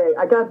like, okay,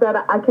 I got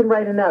that. I can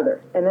write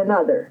another and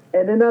another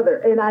and another.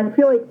 And I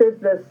feel like there's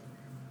this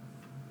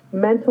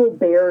mental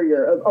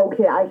barrier of,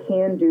 okay, I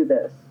can do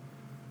this.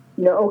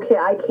 Okay,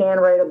 I can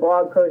write a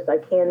blog post. I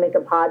can make a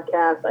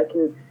podcast. I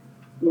can,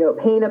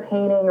 paint a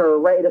painting or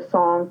write a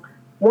song.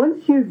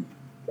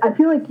 I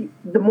feel like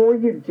the more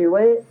you do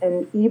it,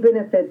 and even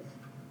if it's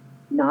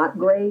not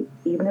great,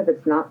 even if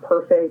it's not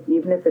perfect,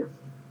 even if it's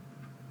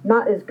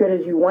not as good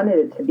as you wanted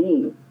it to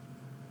be,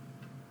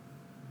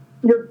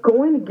 you're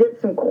going to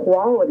get some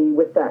quality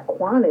with that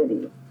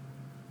quantity.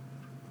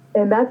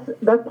 And that's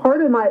been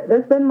part of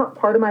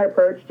my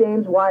approach,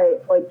 James, why,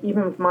 like,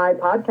 even with my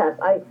podcast,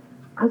 I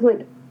was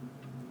like,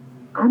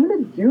 I'm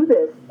going to do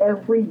this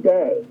every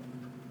day.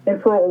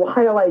 And for a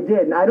while I did,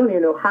 and I don't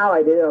even know how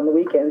I did it on the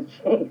weekends,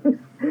 James.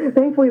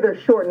 Thankfully they're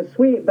short and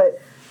sweet, but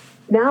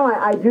now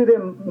I do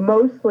them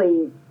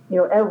mostly,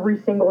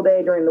 every single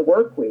day during the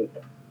work week.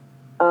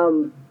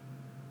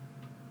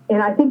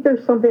 And I think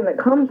there's something that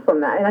comes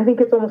from that. And I think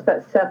it's almost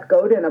that Seth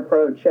Godin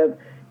approach of,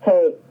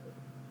 hey,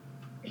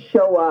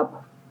 show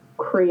up,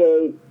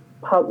 create,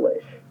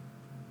 publish.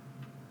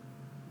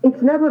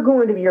 It's never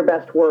going to be your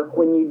best work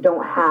when you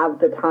don't have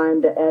the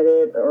time to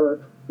edit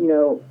or,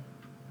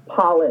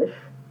 polish.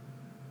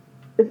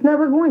 It's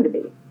never going to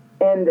be.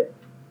 And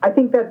I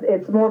think that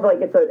it's more of like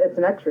it's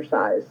an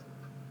exercise.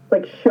 It's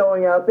like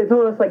showing up. It's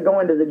almost like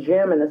going to the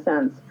gym in a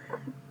sense.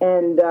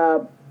 And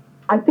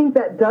I think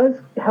that does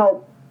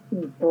help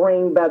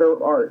bring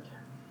better art.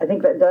 I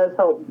think that does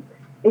help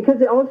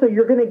because also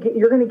you're gonna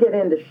get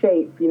into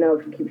shape, if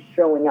you keep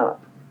showing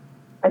up.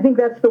 I think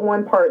that's the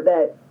one part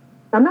that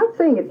I'm not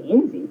saying it's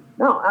easy.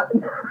 No,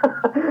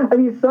 I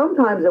mean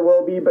sometimes it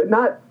will be, but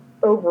not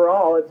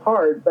overall. It's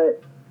hard,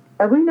 but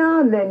every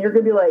now and then you're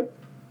gonna be like,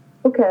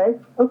 okay,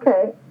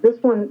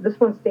 this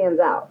one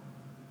stands out.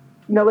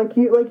 Like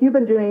you've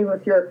been doing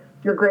with your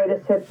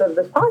greatest hits of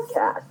this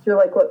podcast. You're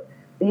like, look,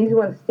 these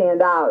ones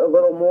stand out a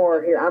little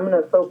more here. I'm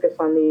going to focus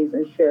on these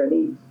and share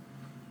these.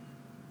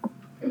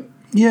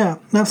 Yeah,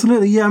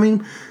 absolutely. Yeah, I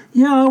mean,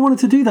 I wanted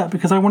to do that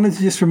because I wanted to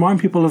just remind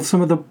people of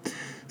some of the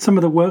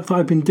work that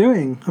I've been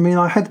doing. I mean,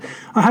 I had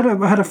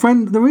a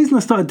friend. The reason I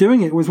started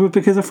doing it was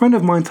because a friend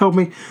of mine told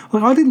me,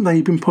 like, I didn't know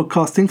you'd been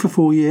podcasting for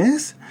 4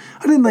 years.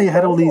 I didn't know you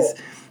had all these.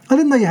 I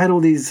didn't know you had all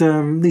these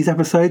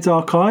episodes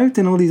archived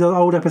and all these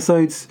old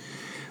episodes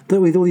that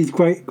with all these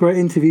great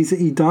interviews that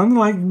you've done.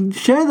 Like,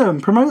 share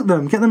them, promote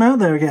them, get them out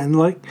there again.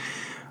 Like,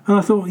 and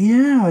I thought,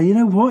 yeah, you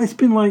know what? It's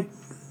been like,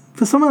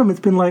 for some of them,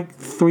 it's been like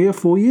 3 or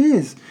 4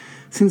 years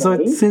since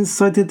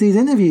I did these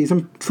interviews,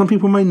 and some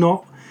people may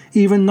not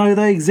even know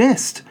they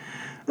exist.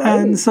 Right.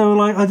 And so,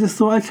 like, I just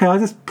thought, okay, I'll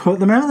just put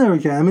them out there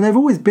again. I mean, they've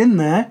always been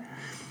there.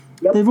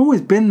 Yep. They've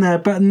always been there,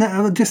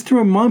 but just to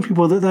remind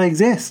people that they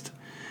exist.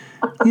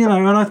 And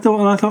I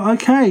thought,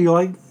 okay,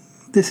 like,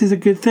 this is a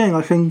good thing.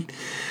 I can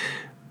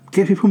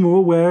get people more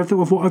aware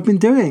of what I've been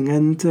doing,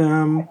 and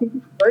I think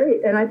it's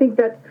great. And I think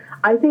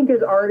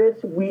as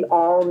artists, we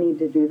all need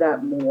to do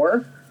that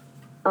more.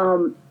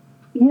 Even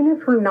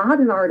if we're not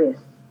an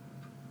artist,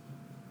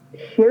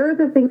 share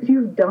the things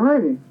you've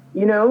done.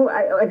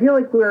 I feel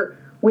like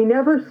we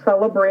never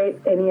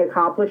celebrate any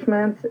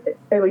accomplishments.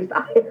 At least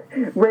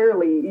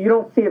rarely. You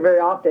don't see it very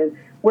often.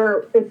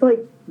 Where it's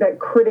like that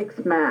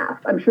critics math.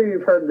 I'm sure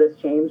you've heard this,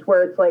 James,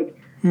 where it's like,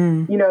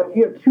 if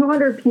you have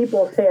 200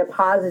 people say a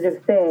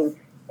positive thing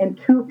and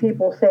 2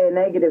 people say a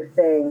negative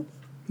thing,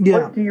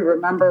 what do you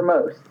remember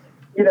most?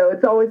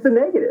 It's always the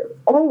negative,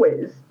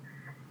 always.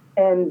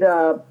 And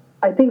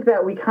I think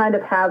that we kind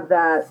of have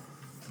that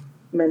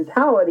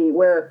mentality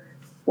where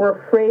we're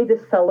afraid to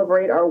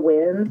celebrate our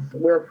wins.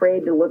 We're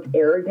afraid to look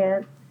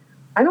arrogant.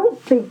 I don't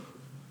think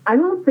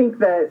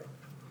that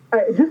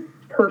just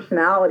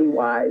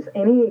personality-wise,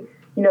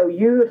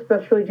 you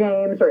especially,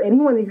 James, or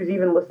anyone who's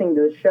even listening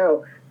to the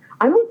show,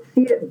 I don't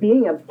see it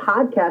being a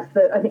podcast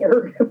that an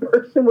arrogant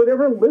person would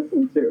ever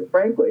listen to.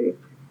 Frankly,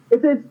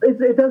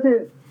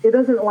 it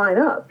doesn't line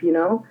up.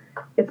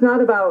 It's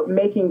not about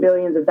making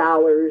billions of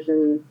dollars,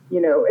 and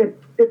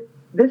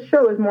this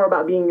show is more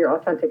about being your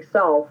authentic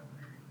self,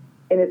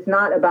 and it's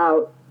not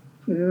about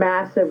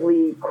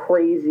massively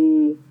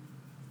crazy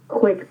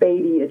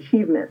clickbaity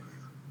achievements.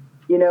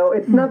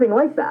 It's nothing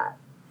like that.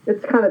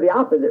 It's kind of the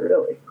opposite,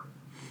 really.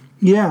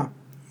 Yeah,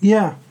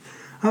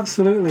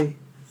 absolutely.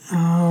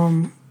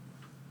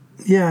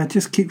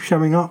 Just keep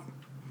showing up.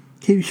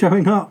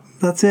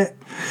 That's it.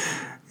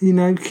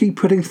 Keep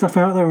putting stuff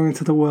out there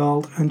into the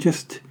world, and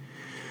just,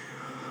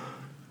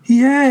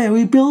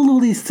 we build all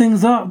these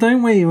things up,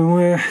 don't we, when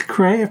we're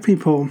creative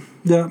people,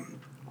 that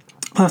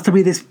has to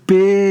be this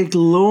big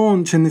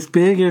launch and this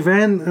big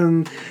event,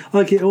 and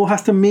like it all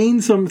has to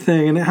mean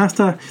something, and it has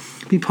to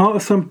be part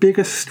of some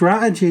bigger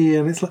strategy,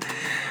 and it's like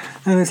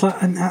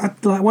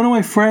one of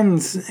my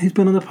friends who's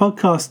been on the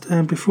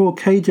podcast before,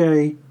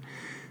 KJ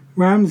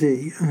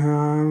Ramsey,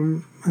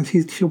 and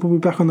she'll probably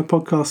be back on the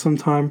podcast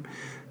sometime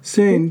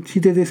soon.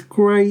 She did this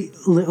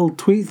great little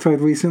tweet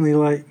thread recently,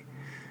 like,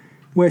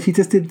 where she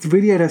just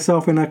videoed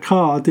herself in her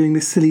car doing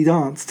this silly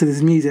dance to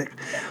this music,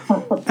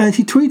 and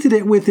she tweeted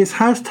it with this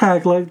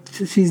hashtag, like,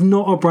 she's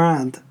not a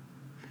brand.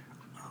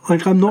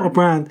 Like, I'm not a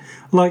brand.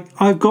 Like,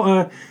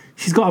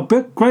 she's got a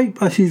book,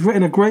 she's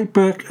written a great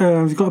book,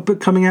 she's got a book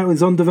coming out with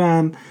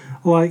Zondervan,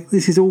 like,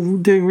 this is all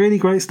doing really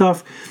great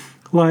stuff,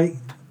 like,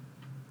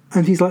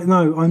 and she's like,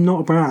 no, I'm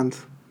not a brand.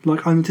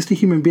 Like, I'm just a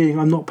human being.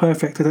 I'm not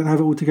perfect. I don't have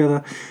it all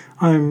together.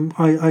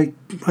 I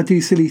do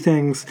silly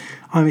things.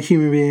 I'm a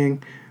human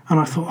being. And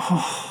I thought,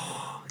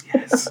 oh,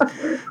 yes,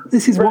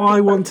 this is what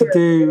I want to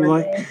do.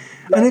 Like,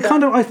 and it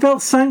kind of, I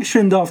felt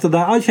sanctioned after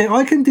that. Okay,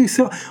 I can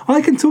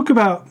talk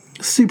about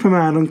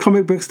Superman and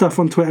comic book stuff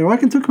on Twitter. I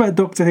can talk about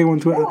Doctor Who on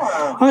Twitter.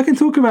 Yeah. I can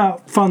talk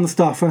about fun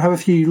stuff and have a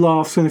few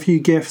laughs and a few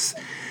gifs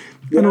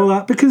and all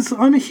that, because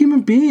I'm a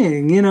human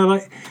being, and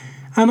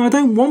I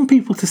don't want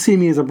people to see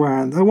me as a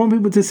brand. I want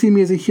people to see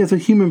me as a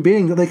human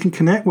being that they can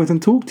connect with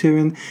and talk to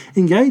and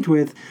engage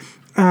with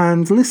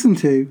and listen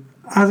to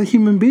as a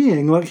human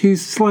being, like,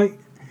 who's like,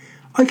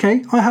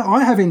 okay,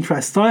 I have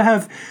interests.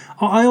 I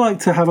like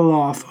to have a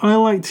laugh. I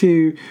like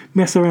to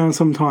mess around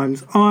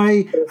sometimes.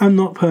 I am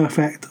not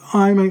perfect.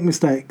 I make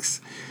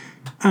mistakes.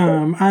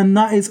 And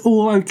that is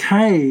all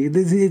okay.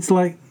 It's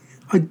like,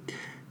 I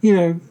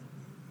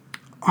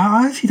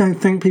actually don't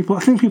think I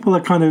think people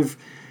are kind of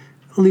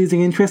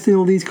losing interest in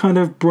all these kind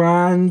of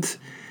brand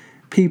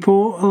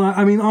people.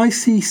 I mean, I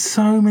see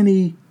so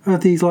many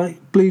of these like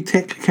blue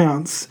tick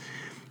accounts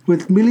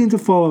with millions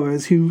of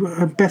followers who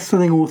are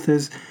best-selling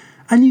authors,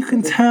 and you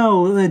can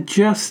tell that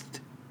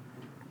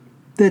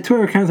their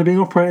Twitter accounts are being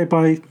operated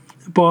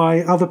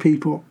by other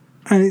people,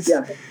 and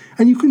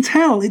and you can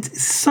tell.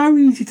 It's so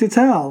easy to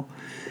tell.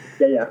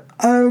 Yeah.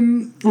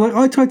 Like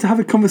I tried to have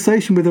a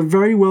conversation with a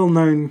very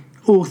well-known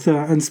author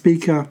and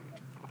speaker,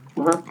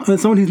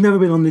 someone who's never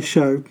been on this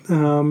show.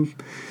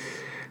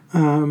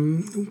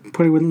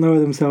 Probably wouldn't lower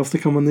themselves to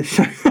come on this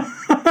show.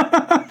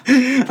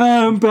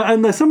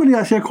 But there's somebody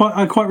actually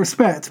I quite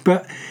respect,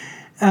 but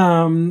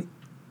and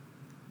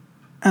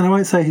I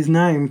won't say his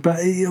name, but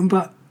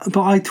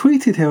I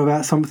tweeted him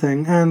about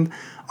something, and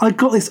I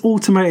got this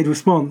automated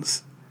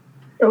response.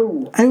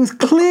 Oh. And it was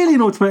clearly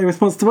an automated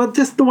response to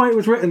just the way it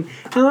was written,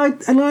 and I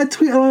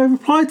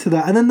replied to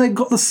that, and then they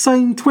got the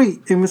same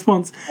tweet in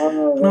response,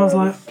 and I was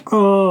like,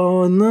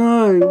 oh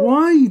no,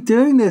 why are you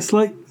doing this?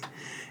 Like,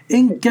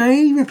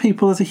 engage with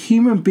people as a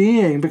human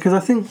being, because I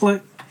think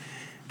like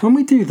when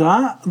we do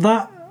that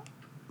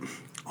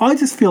I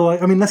just feel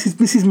like, I mean,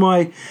 this is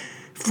my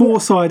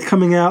foresight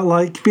coming out,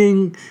 like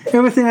being,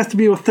 everything has to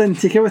be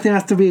authentic, everything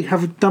has to be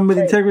done with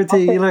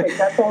integrity, like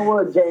that's all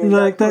word, James.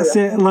 like that's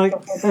it, like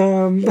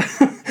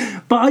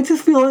but I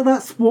just feel like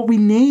that's what we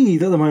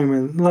need at the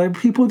moment. Like,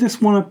 people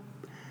just want to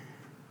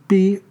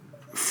be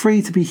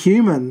free to be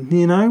human,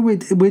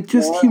 we're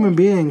just human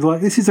beings.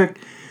 Like, this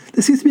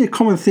seems to be a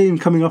common theme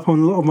coming up on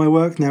a lot of my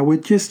work now. We're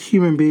just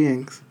human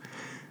beings,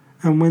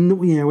 and when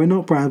we're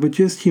not brand, we're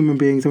just human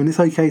beings. I mean, it's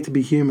okay to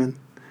be human.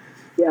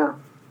 Yeah.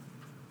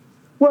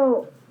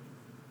 Well,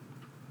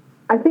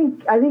 I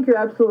think you're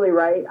absolutely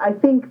right. I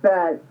think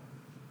that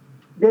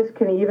this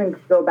can even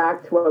go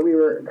back to what we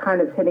were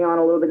kind of hitting on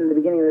a little bit in the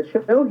beginning of the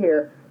show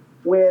here,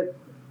 with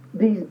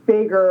these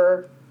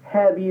bigger,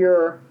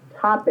 heavier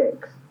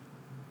topics.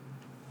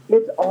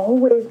 It's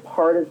always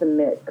part of the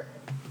mix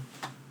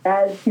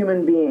as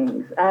human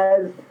beings.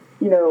 As,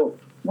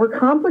 we're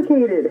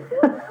complicated.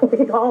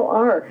 We all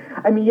are.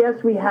 I mean,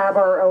 yes, we have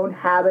our own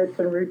habits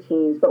and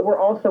routines, but we're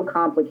also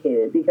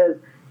complicated because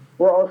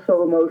we're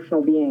also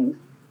emotional beings.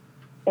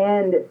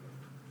 And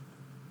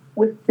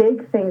with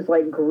big things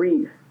like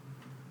grief,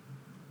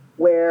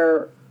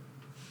 where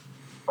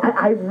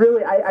I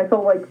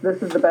felt like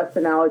this is the best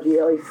analogy,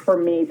 at least for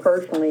me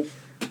personally.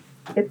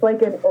 It's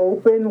like an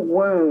open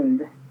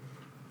wound,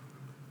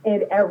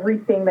 and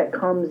everything that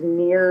comes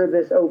near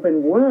this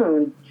open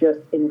wound just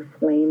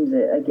inflames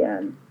it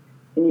again,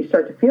 and you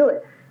start to feel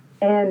it.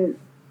 And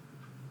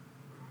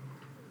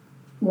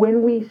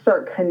when we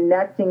start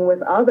connecting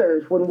with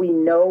others, when we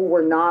know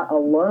we're not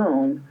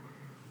alone,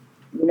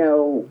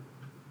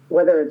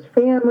 whether it's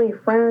family,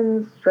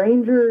 friends,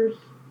 strangers,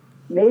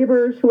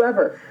 neighbors,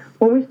 whoever,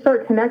 when we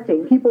start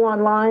connecting, people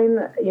online,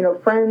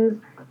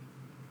 friends,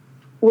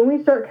 when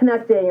we start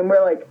connecting and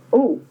we're like,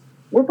 oh,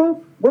 we're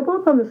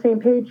both on the same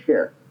page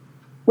here.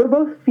 We're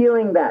both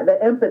feeling that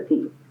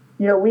empathy.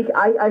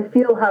 I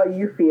feel how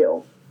you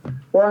feel.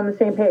 We're on the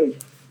same page.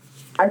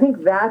 I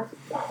think that's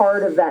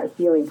part of that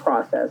healing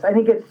process. I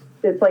think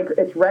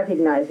it's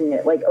recognizing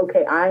it. Like,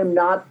 okay, I'm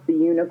not the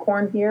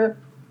unicorn here.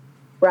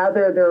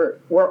 Rather,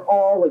 we're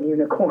all a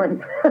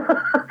unicorn.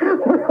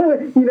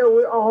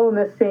 We're all in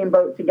the same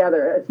boat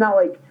together. It's not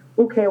like,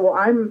 okay, well,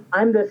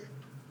 I'm this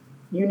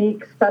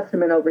unique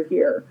specimen over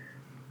here.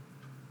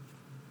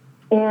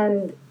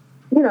 And,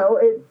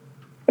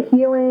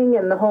 healing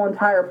and the whole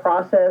entire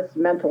process,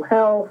 mental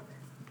health,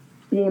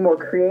 being more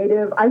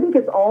creative, I think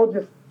it's all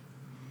just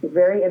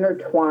very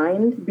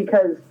intertwined,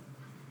 because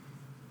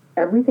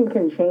everything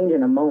can change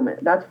in a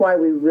moment. That's why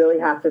we really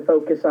have to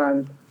focus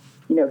on,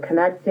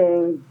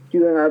 connecting,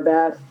 doing our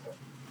best,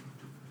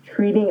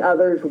 treating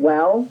others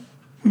well.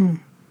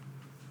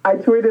 I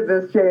tweeted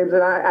this, James,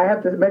 and I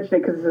have to mention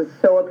it because this is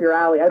so up your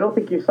alley. I don't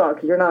think you saw it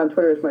because you're not on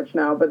Twitter as much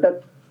now, but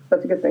that's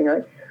a good thing,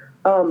 right?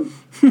 I'm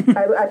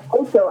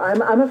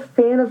a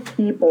fan of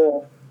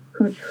people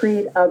who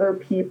treat other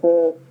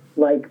people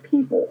like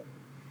people.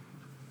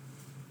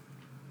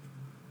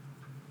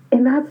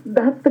 And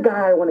that's the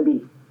guy I want to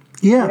be.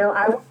 Yeah.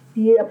 I want to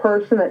be a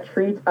person that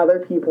treats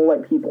other people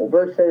like people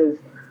versus,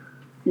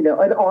 an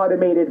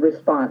automated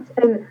response.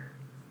 And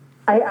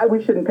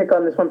we shouldn't pick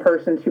on this one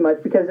person too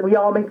much, because we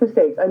all make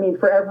mistakes. I mean,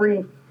 for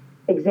every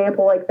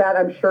example like that,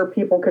 I'm sure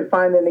people could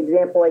find an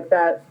example like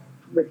that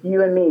with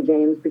you and me,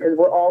 James, because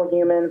we're all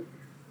human.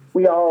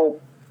 We all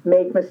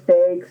make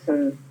mistakes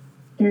and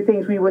do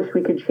things we wish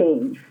we could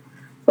change.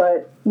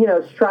 But,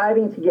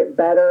 striving to get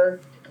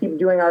better, to keep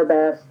doing our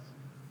best.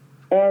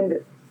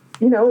 And,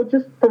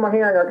 just from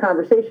hearing our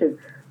conversation,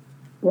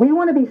 we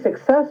want to be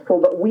successful,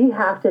 but we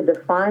have to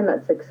define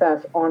that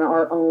success on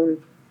our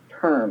own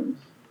terms.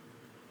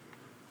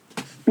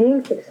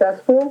 being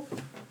successful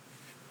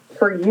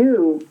for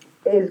you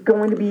is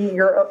going to be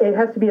it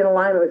has to be in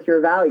alignment with your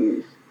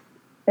values.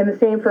 And the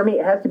same for me.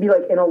 It has to be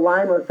like in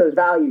alignment with those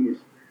values.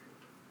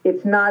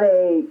 It's not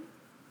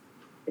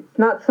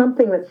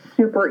something that's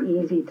super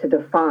easy to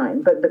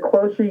define, but the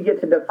closer you get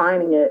to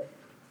defining it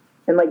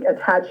and like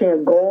attaching a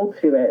goal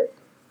to it,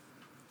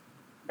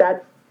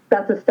 that's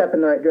a step in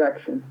the right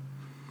direction.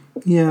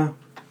 Yeah,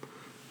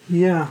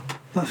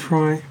 that's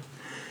right.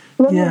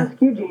 Let me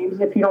ask you, James,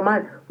 if you don't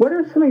mind, what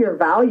are some of your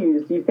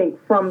values, do you think,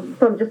 from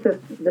just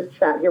this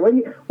chat here?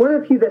 What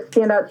are a few that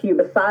stand out to you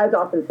besides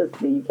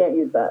authenticity? You can't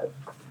use that.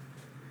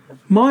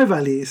 My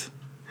values?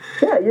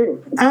 Yeah,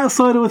 you.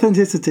 Outside of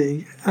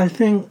authenticity, I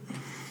think...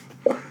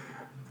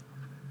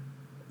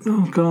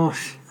 Oh,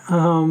 gosh.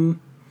 I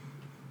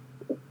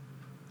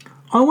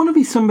want to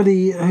be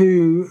somebody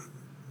who...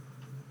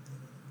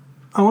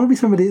 I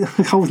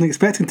wasn't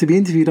expecting to be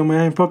interviewed on my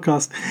own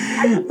podcast.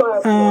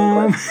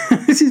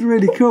 This is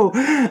really cool.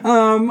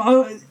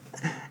 I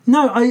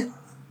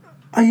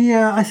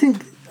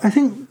think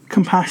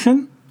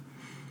compassion.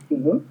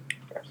 Mm-hmm.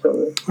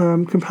 Absolutely.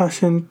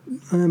 Compassion.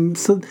 And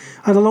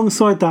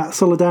alongside that,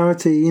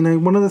 solidarity.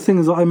 One of the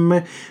things that I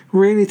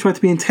really try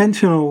to be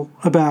intentional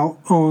about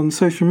on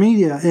social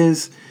media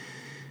is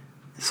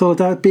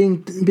solidarity,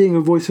 being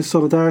a voice of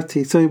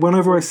solidarity. So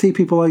whenever I see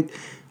people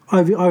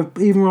I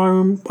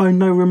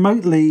know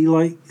remotely,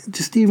 like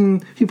just even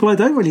people I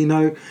don't really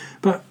know,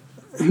 but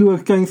who are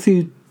going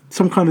through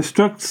some kind of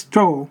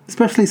struggle,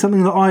 especially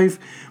something that I've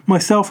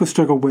myself have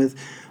struggled with,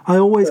 I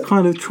always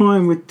kind of try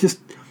and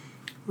just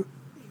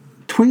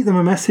tweet them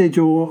a message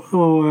or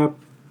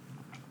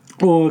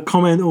a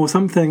comment or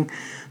something,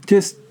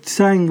 just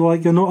saying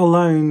like you're not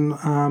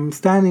alone,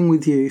 standing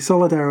with you,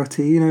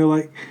 solidarity.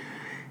 I've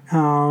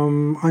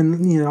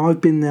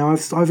been there,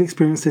 I've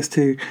experienced this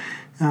too.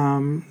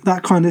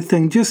 That kind of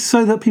thing, just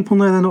so that people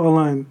know they're not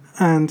alone.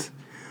 And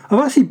I've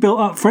actually built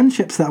up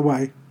friendships that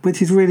way,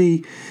 which is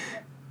really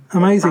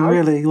amazing,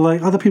 really.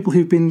 Like other people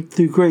who've been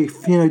through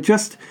grief,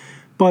 just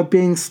by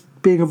being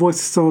a voice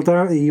of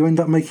solidarity, you end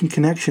up making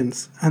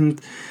connections. And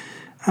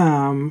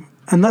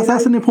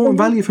that's an important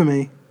value for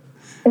me.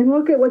 And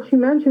look at what you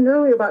mentioned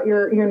earlier about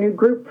your new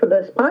group for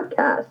this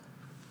podcast,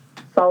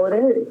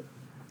 Solidarity.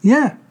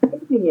 Yeah.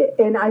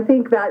 And I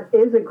think that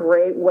is a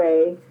great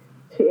way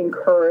to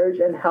encourage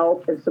and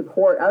help and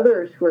support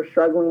others who are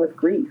struggling with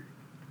grief.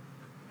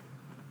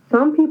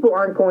 Some people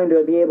aren't going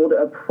to be able to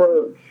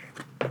approach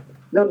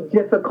those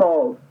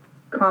difficult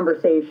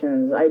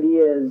conversations,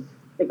 ideas,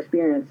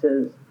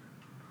 experiences.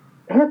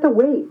 They have to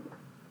wait.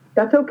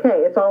 That's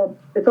okay. It's all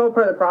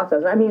part of the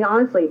process. I mean,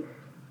 honestly,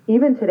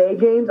 even today,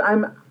 James,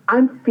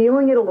 I'm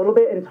feeling it a little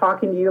bit in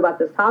talking to you about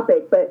this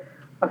topic, but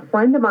a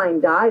friend of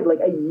mine died like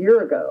a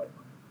year ago,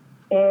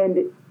 and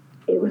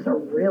it was a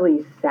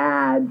really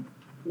sad,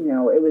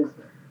 it was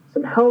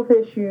some health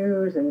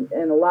issues and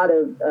a lot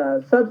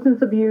of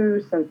substance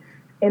abuse, and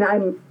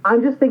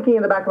I'm just thinking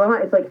in the back of my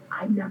mind, it's like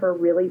I've never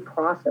really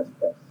processed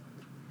this.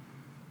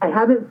 I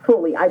haven't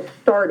fully. I've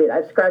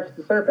scratched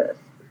the surface,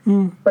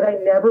 but I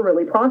never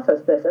really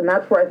processed this, and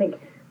that's where I think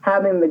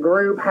having the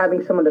group,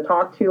 having someone to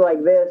talk to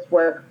like this,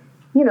 where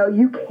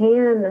you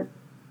can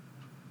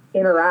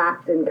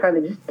interact and kind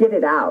of just get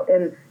it out,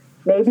 and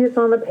maybe it's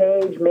on the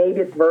page,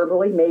 maybe it's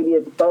verbally, maybe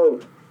it's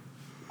both.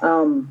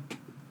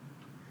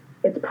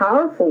 It's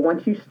powerful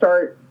once you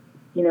start,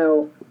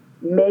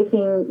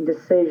 making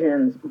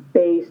decisions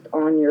based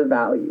on your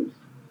values.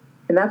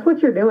 And that's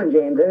what you're doing,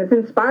 James. And it's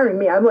inspiring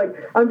me. I'm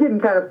getting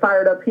kind of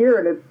fired up here,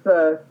 and it's,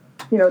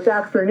 it's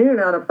afternoon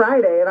on a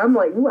Friday, and I'm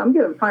like, ooh, I'm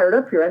getting fired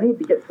up here. I need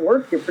to get to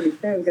work here pretty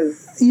soon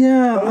because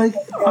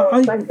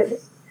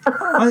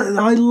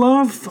I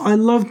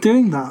love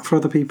doing that for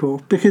other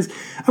people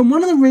and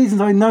one of the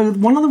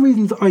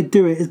reasons I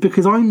do it is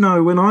because I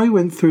know when I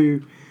went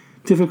through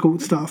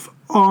difficult stuff,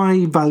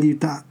 I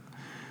valued that.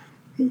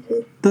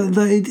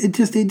 It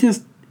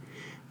just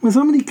when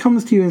somebody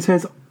comes to you and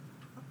says,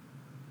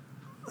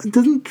 it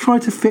doesn't try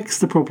to fix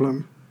the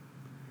problem,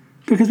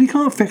 because we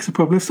can't fix the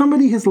problem. If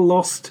somebody has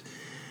lost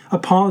a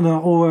partner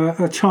or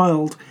a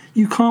child,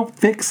 you can't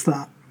fix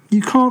that.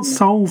 You can't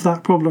solve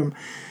that problem.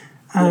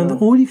 And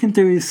all you can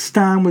do is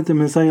stand with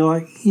them and say,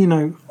 like,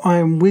 I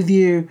am with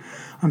you.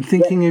 I'm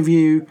thinking of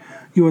you.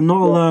 You are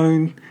not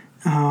alone.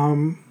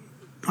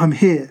 I'm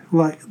here.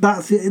 Like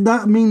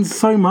that means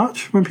so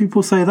much when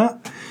people say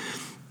that.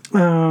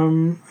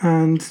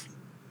 And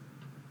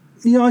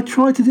yeah, I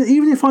try to do,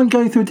 even if I'm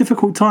going through a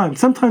difficult time.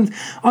 Sometimes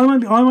I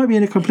might be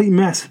in a complete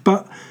mess,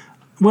 but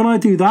when I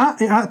do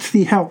that, it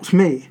actually helps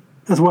me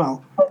as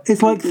well.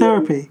 It's like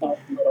therapy.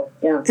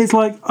 Yeah. It's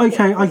like,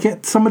 okay, I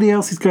get somebody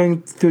else is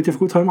going through a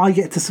difficult time, I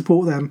get to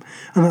support them,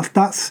 and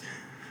that's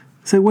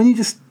so when you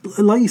just,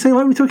 like you say,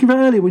 like we were talking about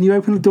earlier, when you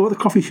open the door at the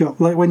coffee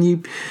shop, like when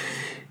you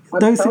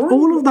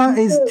all of that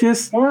is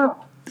just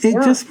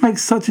just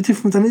makes such a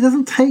difference, and it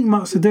doesn't take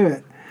much to do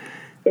it.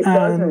 It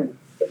doesn't.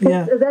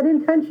 That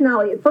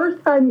intentionality.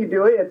 First time you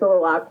do it, it's a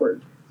little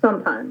awkward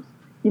sometimes,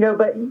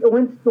 but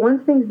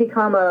once things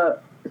become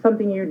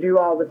something you do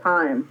all the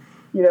time,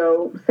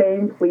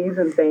 saying please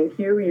and thank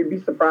you. You'd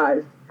be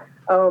surprised.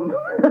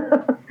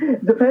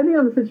 Depending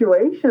on the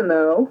situation,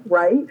 though,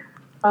 right?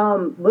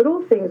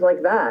 Little things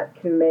like that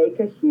can make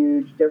a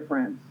huge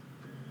difference.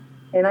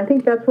 And I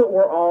think that's what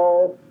we're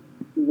all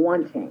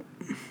wanting.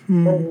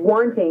 We're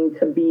wanting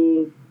to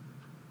be,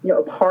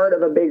 a part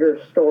of a bigger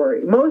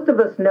story. Most of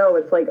us know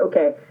it's like,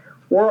 okay,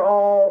 we're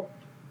all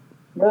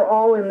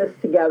in this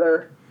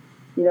together.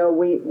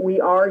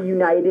 We are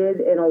united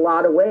in a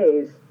lot of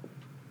ways.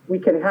 We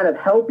can kind of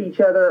help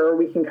each other, or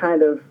we can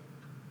kind of,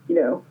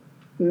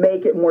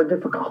 make it more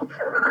difficult.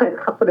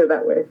 I'll put it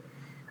that way.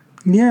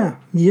 Yeah.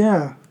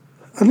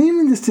 I think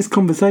even this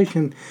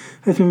conversation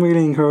has been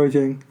really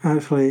encouraging,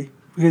 actually,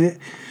 because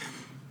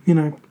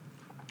And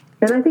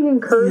I think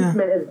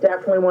encouragement is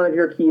definitely one of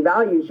your key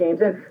values,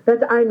 James. And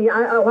that's,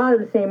 a lot of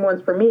the same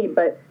ones for me,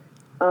 but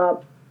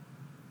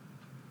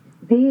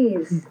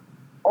these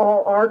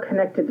all are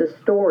connected to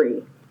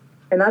story.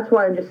 And that's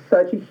why I'm just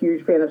such a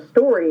huge fan of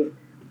story.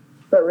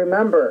 But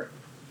remember,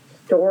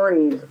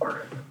 stories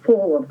are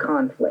full of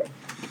conflict.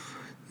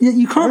 Yeah,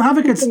 you can't have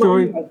a good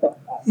story.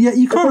 Yeah,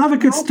 you can't have a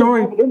good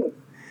story.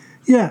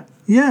 Yeah.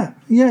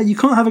 You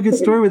can't have a good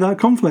story without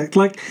conflict.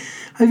 Like,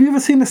 have you ever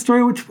seen a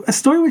story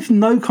which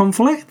no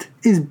conflict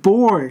is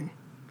boring?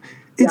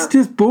 It's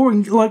just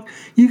boring. Like,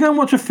 you go and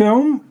watch a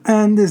film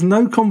and there's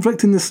no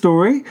conflict in the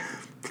story.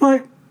 It's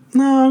like,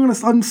 no,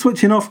 I'm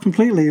switching off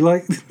completely.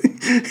 Like,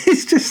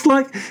 it's just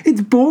like,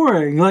 it's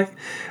boring. Like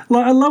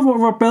I love what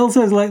Rob Bell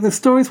says. Like, the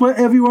stories where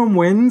everyone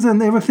wins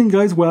and everything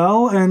goes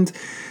well and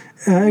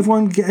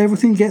everyone gets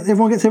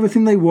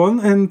everything they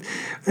want, and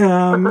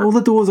all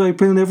the doors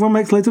open and everyone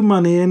makes loads of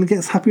money and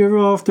gets happy ever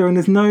after, and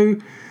there's no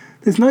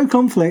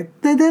conflict.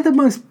 They're the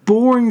most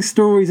boring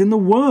stories in the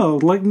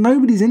world. Like,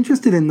 nobody's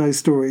interested in those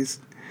stories.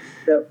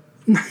 Yep.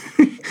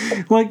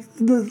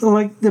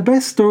 the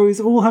best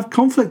stories all have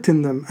conflict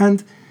in them,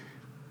 and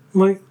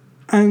I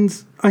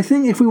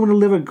think if we want to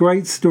live a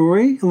great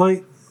story,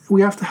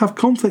 we have to have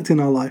conflict in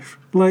our life.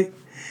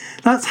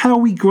 That's how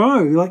we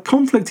grow.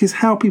 Conflict is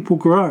how people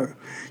grow.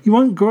 You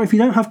won't grow if you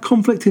don't have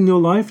conflict in your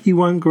life. You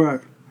won't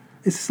grow.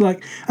 It's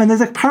and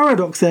there's a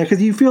paradox there,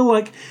 because you feel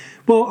like,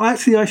 well,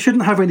 actually, I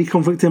shouldn't have any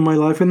conflict in my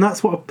life, and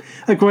that's what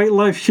a great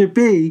life should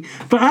be.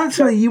 But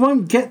actually, you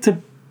won't get to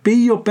be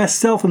your best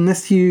self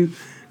unless you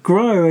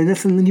grow,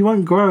 and you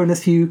won't grow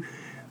unless you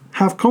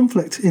have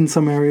conflict in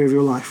some area of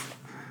your life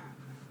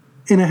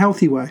in a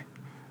healthy way.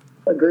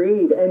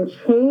 Agreed. And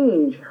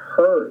change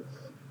hurts.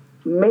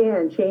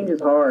 Man, change is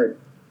hard.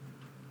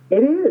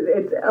 It is.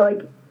 It's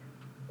like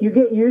you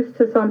get used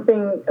to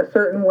something a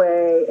certain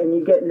way, and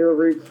you get into a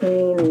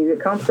routine, and you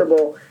get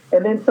comfortable,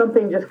 and then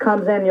something just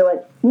comes in, you're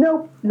like,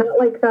 nope, not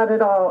like that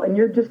at all. And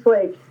you're just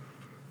like,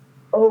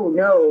 oh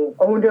no,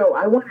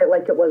 I want it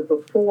like it was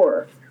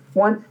before.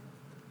 Once,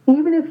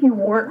 even if you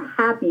weren't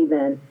happy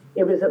then,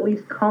 it was at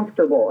least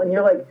comfortable. And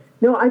you're like,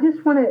 no, I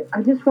just want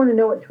to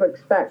know what to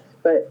expect.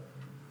 But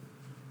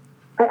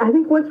I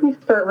think once we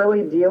start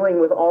really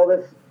dealing with all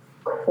this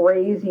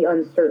crazy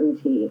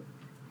uncertainty,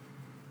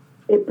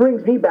 it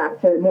brings me back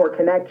to more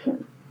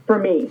connection for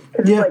me.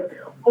 Because it's like,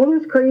 all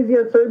this crazy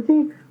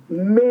uncertainty,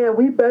 man,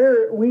 we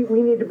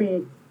need to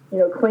be,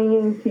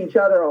 clinging to each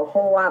other a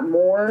whole lot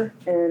more,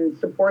 and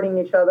supporting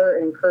each other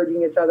and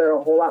encouraging each other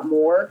a whole lot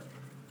more,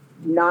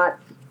 not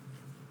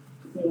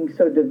being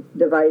so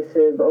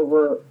divisive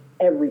over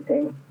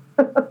everything.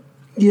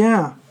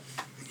 Yeah,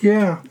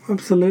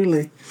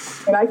 absolutely.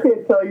 And I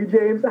can't tell you,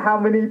 James, how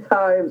many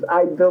times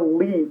I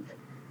delete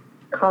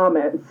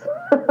comments.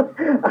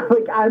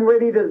 I'm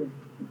ready to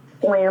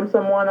slam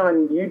someone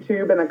on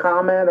YouTube in a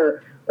comment,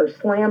 or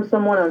slam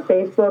someone on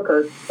Facebook,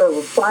 or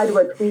reply to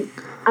a tweet.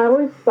 I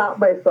always stop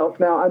myself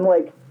now. I'm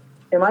like,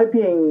 am I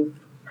being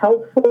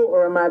helpful,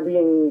 or am I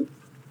being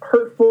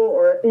hurtful?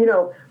 Or,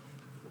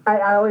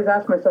 I always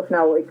ask myself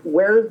now,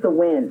 where's the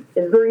win?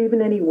 Is there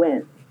even any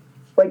win?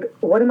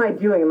 What am I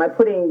doing? Am I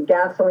putting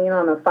gasoline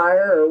on a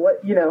fire, or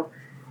what,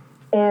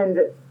 And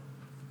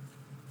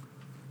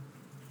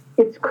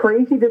it's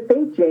crazy to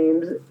think,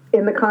 James,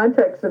 in the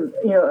context of,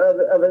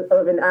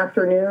 of an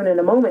afternoon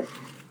and a moment.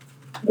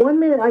 1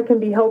 minute I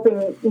can be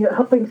helping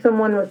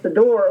someone with the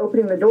door,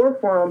 opening the door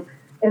for them,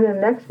 and then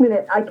the next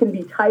minute I can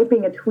be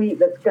typing a tweet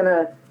that's going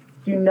to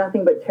do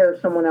nothing but tear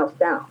someone else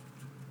down.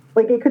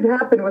 It could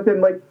happen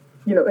within,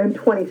 in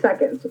 20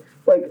 seconds.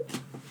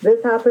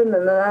 This happened and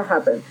then that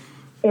happened.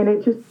 And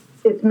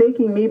it's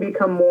making me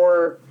become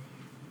more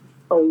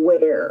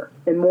aware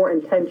and more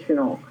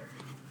intentional,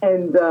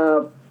 and,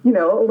 a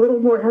little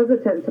more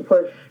hesitant to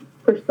push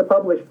the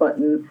publish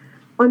button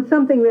on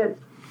something that's,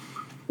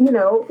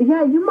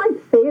 you might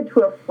say it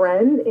to a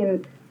friend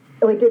in,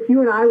 if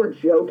you and I were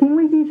joking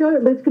with each other,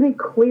 but it's going to be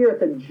clear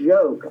it's a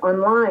joke.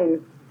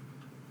 Online,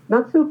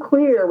 not so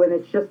clear when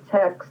it's just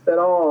text at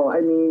all.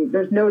 I mean,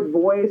 there's no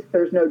voice,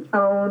 there's no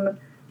tone,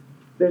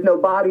 there's no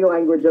body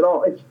language at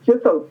all. It's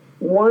just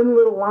one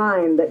little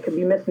line that could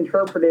be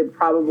misinterpreted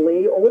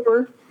probably,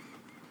 or,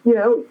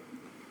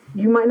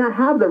 you might not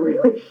have the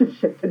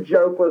relationship to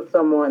joke with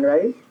someone,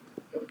 right?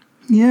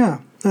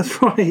 Yeah,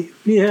 that's right.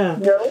 Yeah.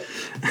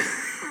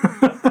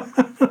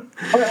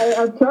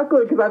 I'm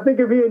chuckling because I think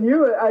of me and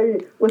you.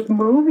 With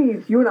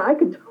movies, you and I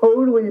could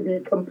totally be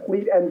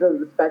complete ends of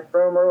the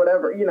spectrum or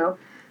whatever,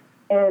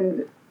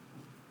 And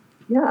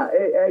yeah,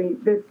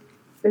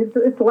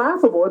 it's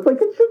laughable. It's like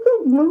it's just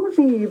a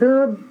movie.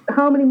 There are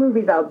how many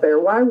movies out there?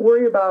 Why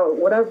worry about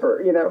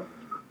whatever,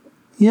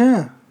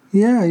 Yeah,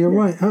 you're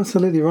right.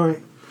 Absolutely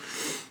right.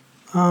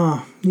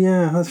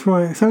 Yeah, that's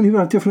right. So many people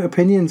have different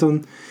opinions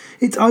on.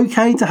 It's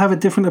okay to have a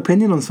different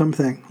opinion on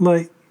something.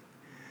 Like,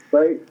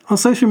 right? On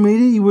social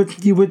media, you would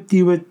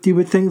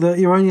think that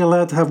you're only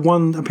allowed to have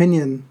one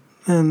opinion,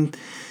 and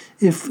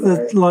if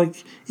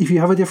if you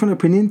have a different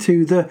opinion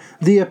to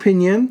the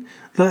opinion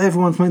that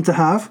everyone's meant to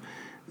have,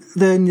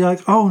 then you're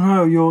like, oh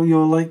no,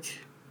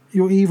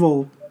 you're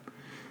evil.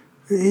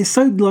 It's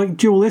so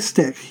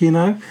dualistic,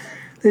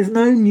 There's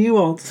no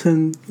nuance,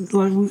 and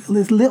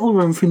there's little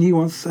room for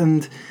nuance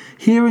and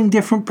hearing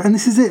different. And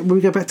this is it.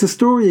 We go back to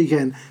story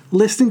again.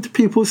 Listening to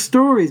people's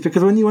stories,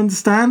 because when you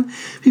understand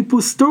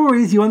people's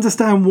stories, you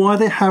understand why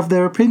they have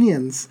their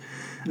opinions,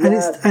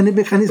 Yes. and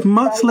it's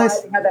much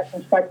less. Have that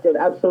perspective,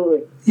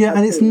 absolutely. Yeah,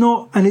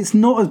 absolutely. and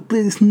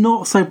it's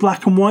not so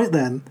black and white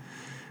then,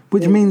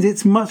 which means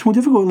it's much more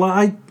difficult.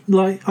 Like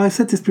I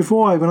said this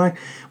before,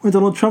 when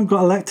Donald Trump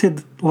got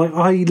elected,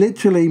 I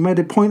literally made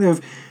a point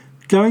of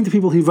going to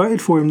people who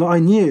voted for him that I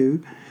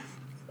knew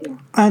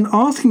and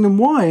asking them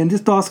why, and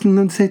just asking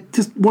them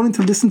just wanting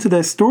to listen to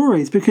their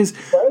stories because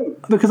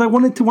I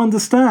wanted to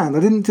understand. I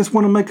didn't just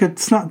want to make a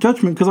snap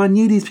judgment because I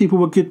knew these people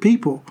were good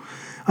people.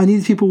 I knew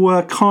these people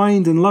were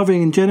kind and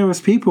loving and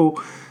generous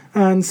people.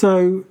 And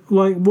so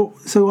I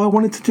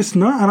wanted to just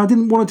know, and I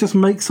didn't want to just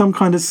make some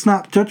kind of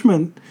snap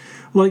judgment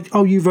like,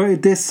 oh, you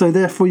voted this, so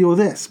therefore you're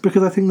this,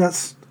 because I didn't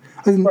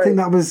think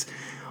that was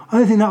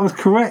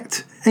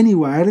correct.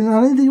 Anyway, I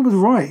didn't think it was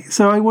right.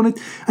 So I wanted,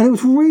 and it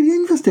was really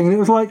interesting. And it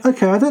was like,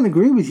 okay, I don't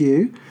agree with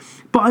you,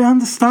 but I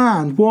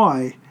understand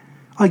why.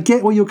 I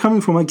get where you're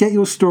coming from. I get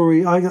your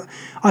story.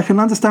 I can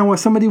understand why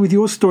somebody with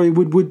your story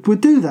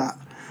would do that.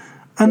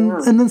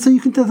 And then so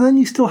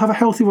you still have a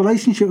healthy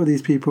relationship with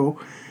these people,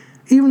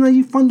 even though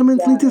you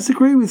fundamentally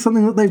disagree with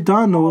something that they've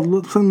done or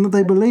something that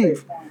they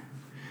believe.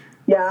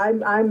 Yeah,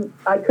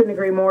 I couldn't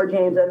agree more,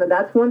 James. And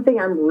that's one thing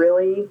I'm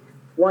really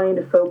wanting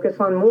to focus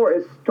on more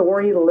is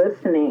story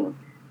listening.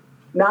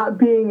 Not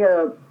being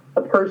a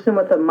person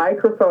with a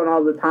microphone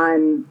all the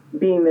time,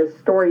 being this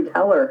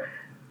storyteller.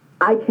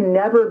 I can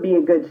never be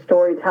a good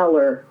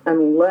storyteller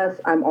unless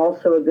I'm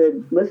also a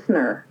good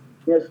listener.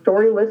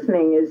 Story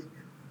listening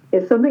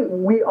is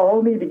something we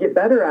all need to get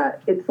better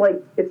at. It's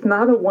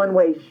not a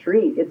one-way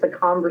street. It's a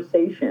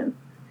conversation.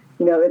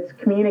 It's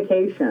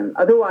communication.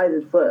 Otherwise,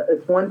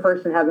 it's one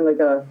person having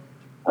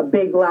a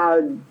big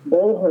loud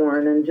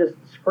bullhorn and just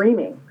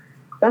screaming.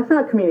 That's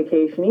not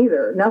communication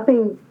either.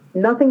 Nothing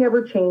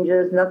ever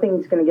changes.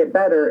 Nothing's going to get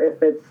better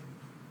if it's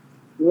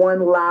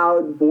one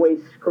loud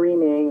voice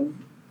screaming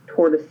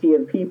toward a sea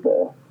of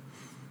people.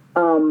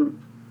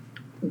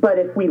 But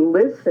if we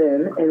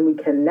listen and we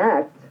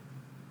connect,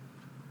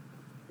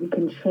 we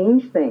can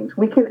change things.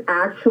 We can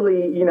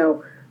actually,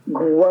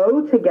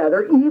 grow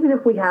together, even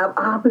if we have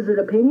opposite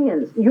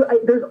opinions.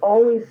 There's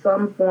always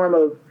some form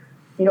of,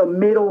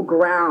 middle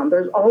ground.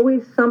 There's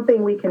always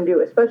something we can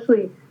do,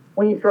 especially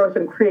when you throw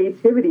some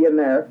creativity in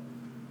there.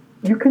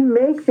 You can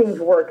make things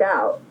work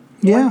out.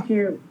 Yeah.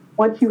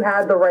 Once you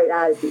have the right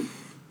attitude.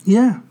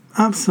 Yeah,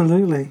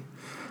 absolutely.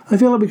 I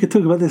feel like we could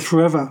talk about this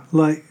forever.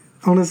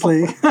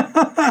 Honestly,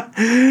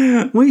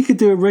 we could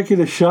do a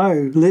regular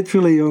show,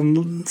 literally,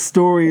 on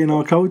story and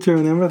our culture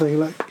and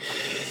everything.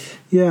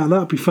 Yeah, that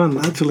would be fun,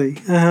 actually.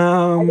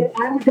 I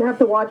would have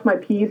to watch my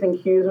P's and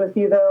Q's with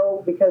you,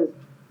 though, because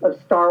of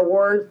Star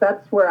Wars.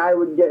 That's where I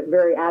would get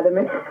very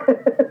adamant.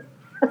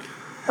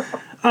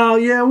 Oh,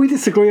 yeah, we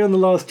disagree on The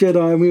Last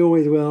Jedi, and we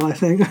always will, I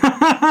think. And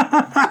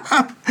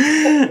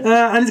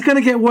it's going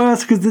to get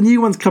worse because the new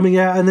one's coming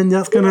out, and then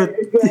that's going to...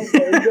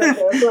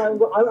 Exactly.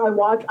 So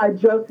I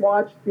just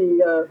watched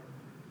the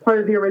part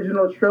of the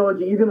original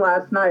trilogy, even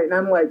last night, and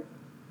I'm like,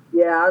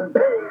 yeah.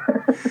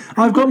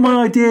 I've got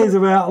my ideas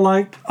about,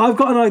 I've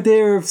got an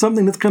idea of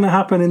something that's going to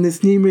happen in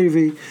this new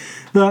movie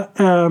that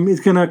is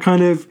going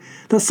to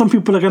that some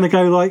people are going to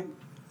go,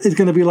 is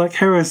going to be like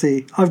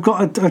heresy. I'm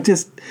not going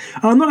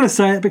to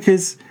say it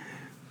because,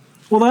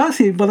 well,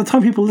 actually, by the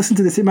time people listen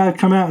to this, it may have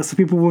come out, so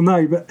people will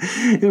know, but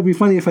it would be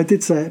funny if I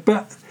did say it.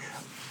 But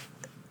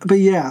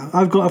yeah,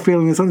 I've got a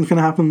feeling that something's going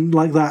to happen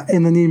like that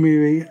in the new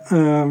movie.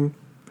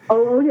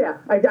 Oh yeah,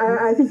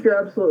 I think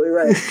you're absolutely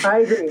right. I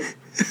agree.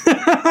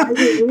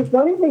 The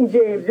funny thing,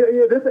 James,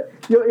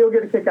 you'll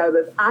get a kick out of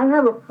this. I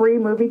have a free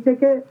movie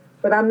ticket,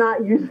 but I'm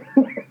not using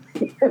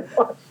it to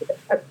watch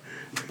it.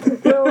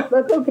 So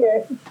that's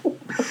okay.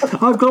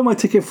 I've got my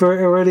ticket for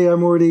it already.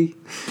 I'm already,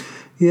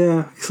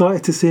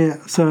 excited to see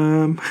it.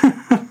 So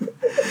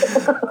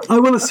I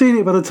will have seen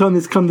it by the time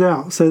this comes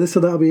out. So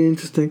that'll be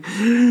interesting.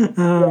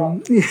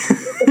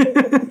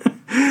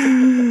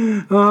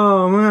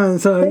 Oh man!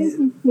 Thank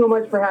you so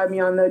much for having me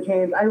on, though,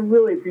 James. I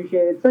really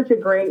appreciate it. It's such a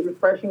great,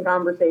 refreshing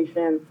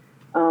conversation,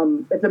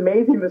 It's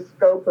amazing the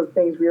scope of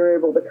things we were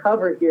able to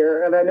cover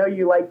here. And I know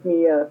you liked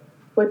me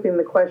flipping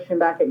the question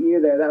back at you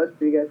there. That was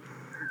pretty good.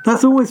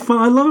 That's always fun.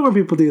 I love it when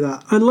people do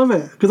that. I love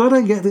it because I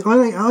don't get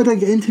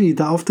interviewed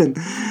that often,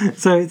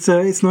 so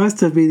it's nice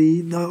to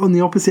be on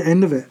the opposite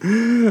end of it.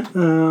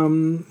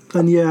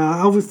 And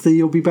yeah, obviously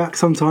you'll be back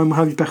sometime. We'll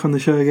have you back on the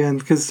show again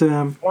because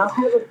I'll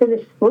have a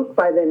finished book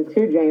by then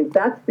too, James.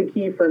 That's the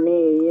key for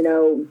me.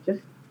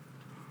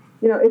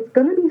 It's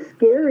going to be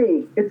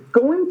scary. It's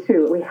going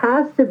to. It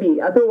has to be.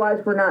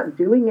 Otherwise, we're not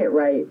doing it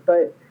right.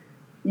 But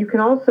you can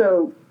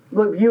also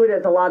view it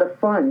as a lot of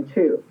fun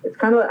too. It's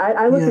kind of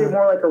I look at it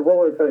more like a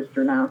roller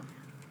coaster now.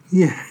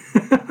 Yeah.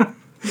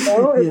 It's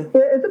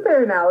a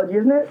fair analogy,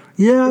 isn't it?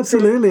 Yeah,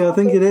 absolutely. I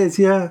think it is.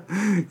 Yeah.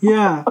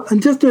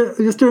 And just a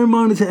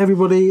reminder to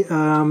everybody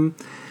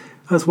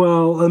as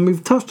well, and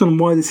we've touched on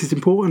why this is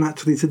important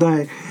actually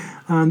today.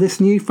 This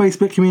new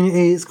Facebook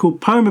community, it's called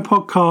Poema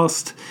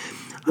Podcast.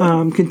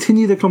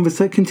 Continuing the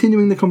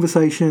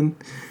conversation.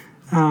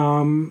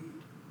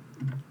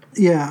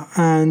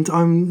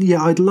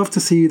 I'd love to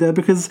see you there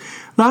because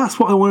that's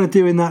what I want to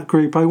do in that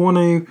group. I want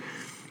to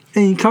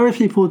encourage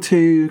people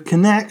to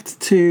connect,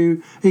 to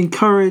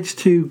encourage,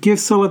 to give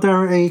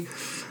solidarity,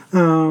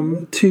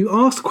 to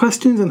ask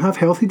questions and have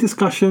healthy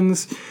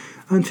discussions,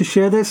 and to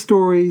share their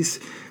stories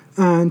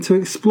and to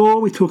explore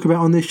what we talk about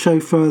on this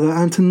show further,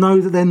 and to know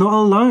that they're not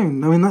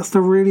alone. I mean, that's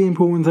the really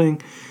important thing.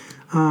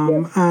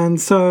 And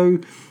so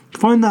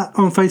find that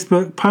on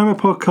Facebook, Poema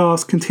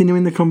Podcast,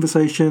 Continuing the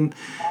Conversation.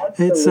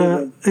 It's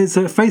at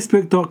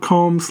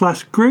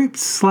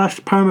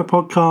facebook.com/groups/Poema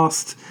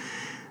Podcast.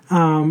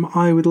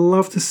 I would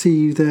love to see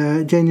you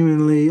there,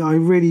 genuinely. I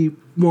really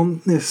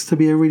want this to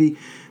be a really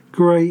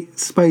great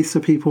space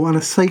for people and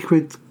a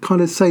sacred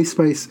kind of safe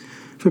space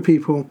for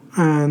people.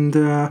 And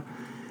and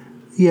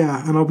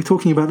I'll be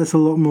talking about this a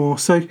lot more.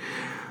 So,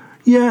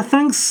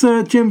 thanks,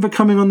 Jim, for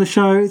coming on the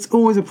show. It's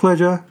always a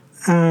pleasure.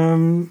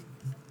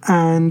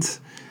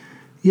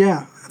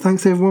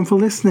 Thanks everyone for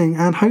listening,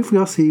 and hopefully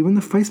I'll see you in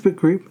the Facebook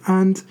group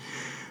and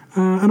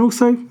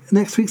also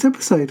next week's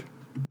episode.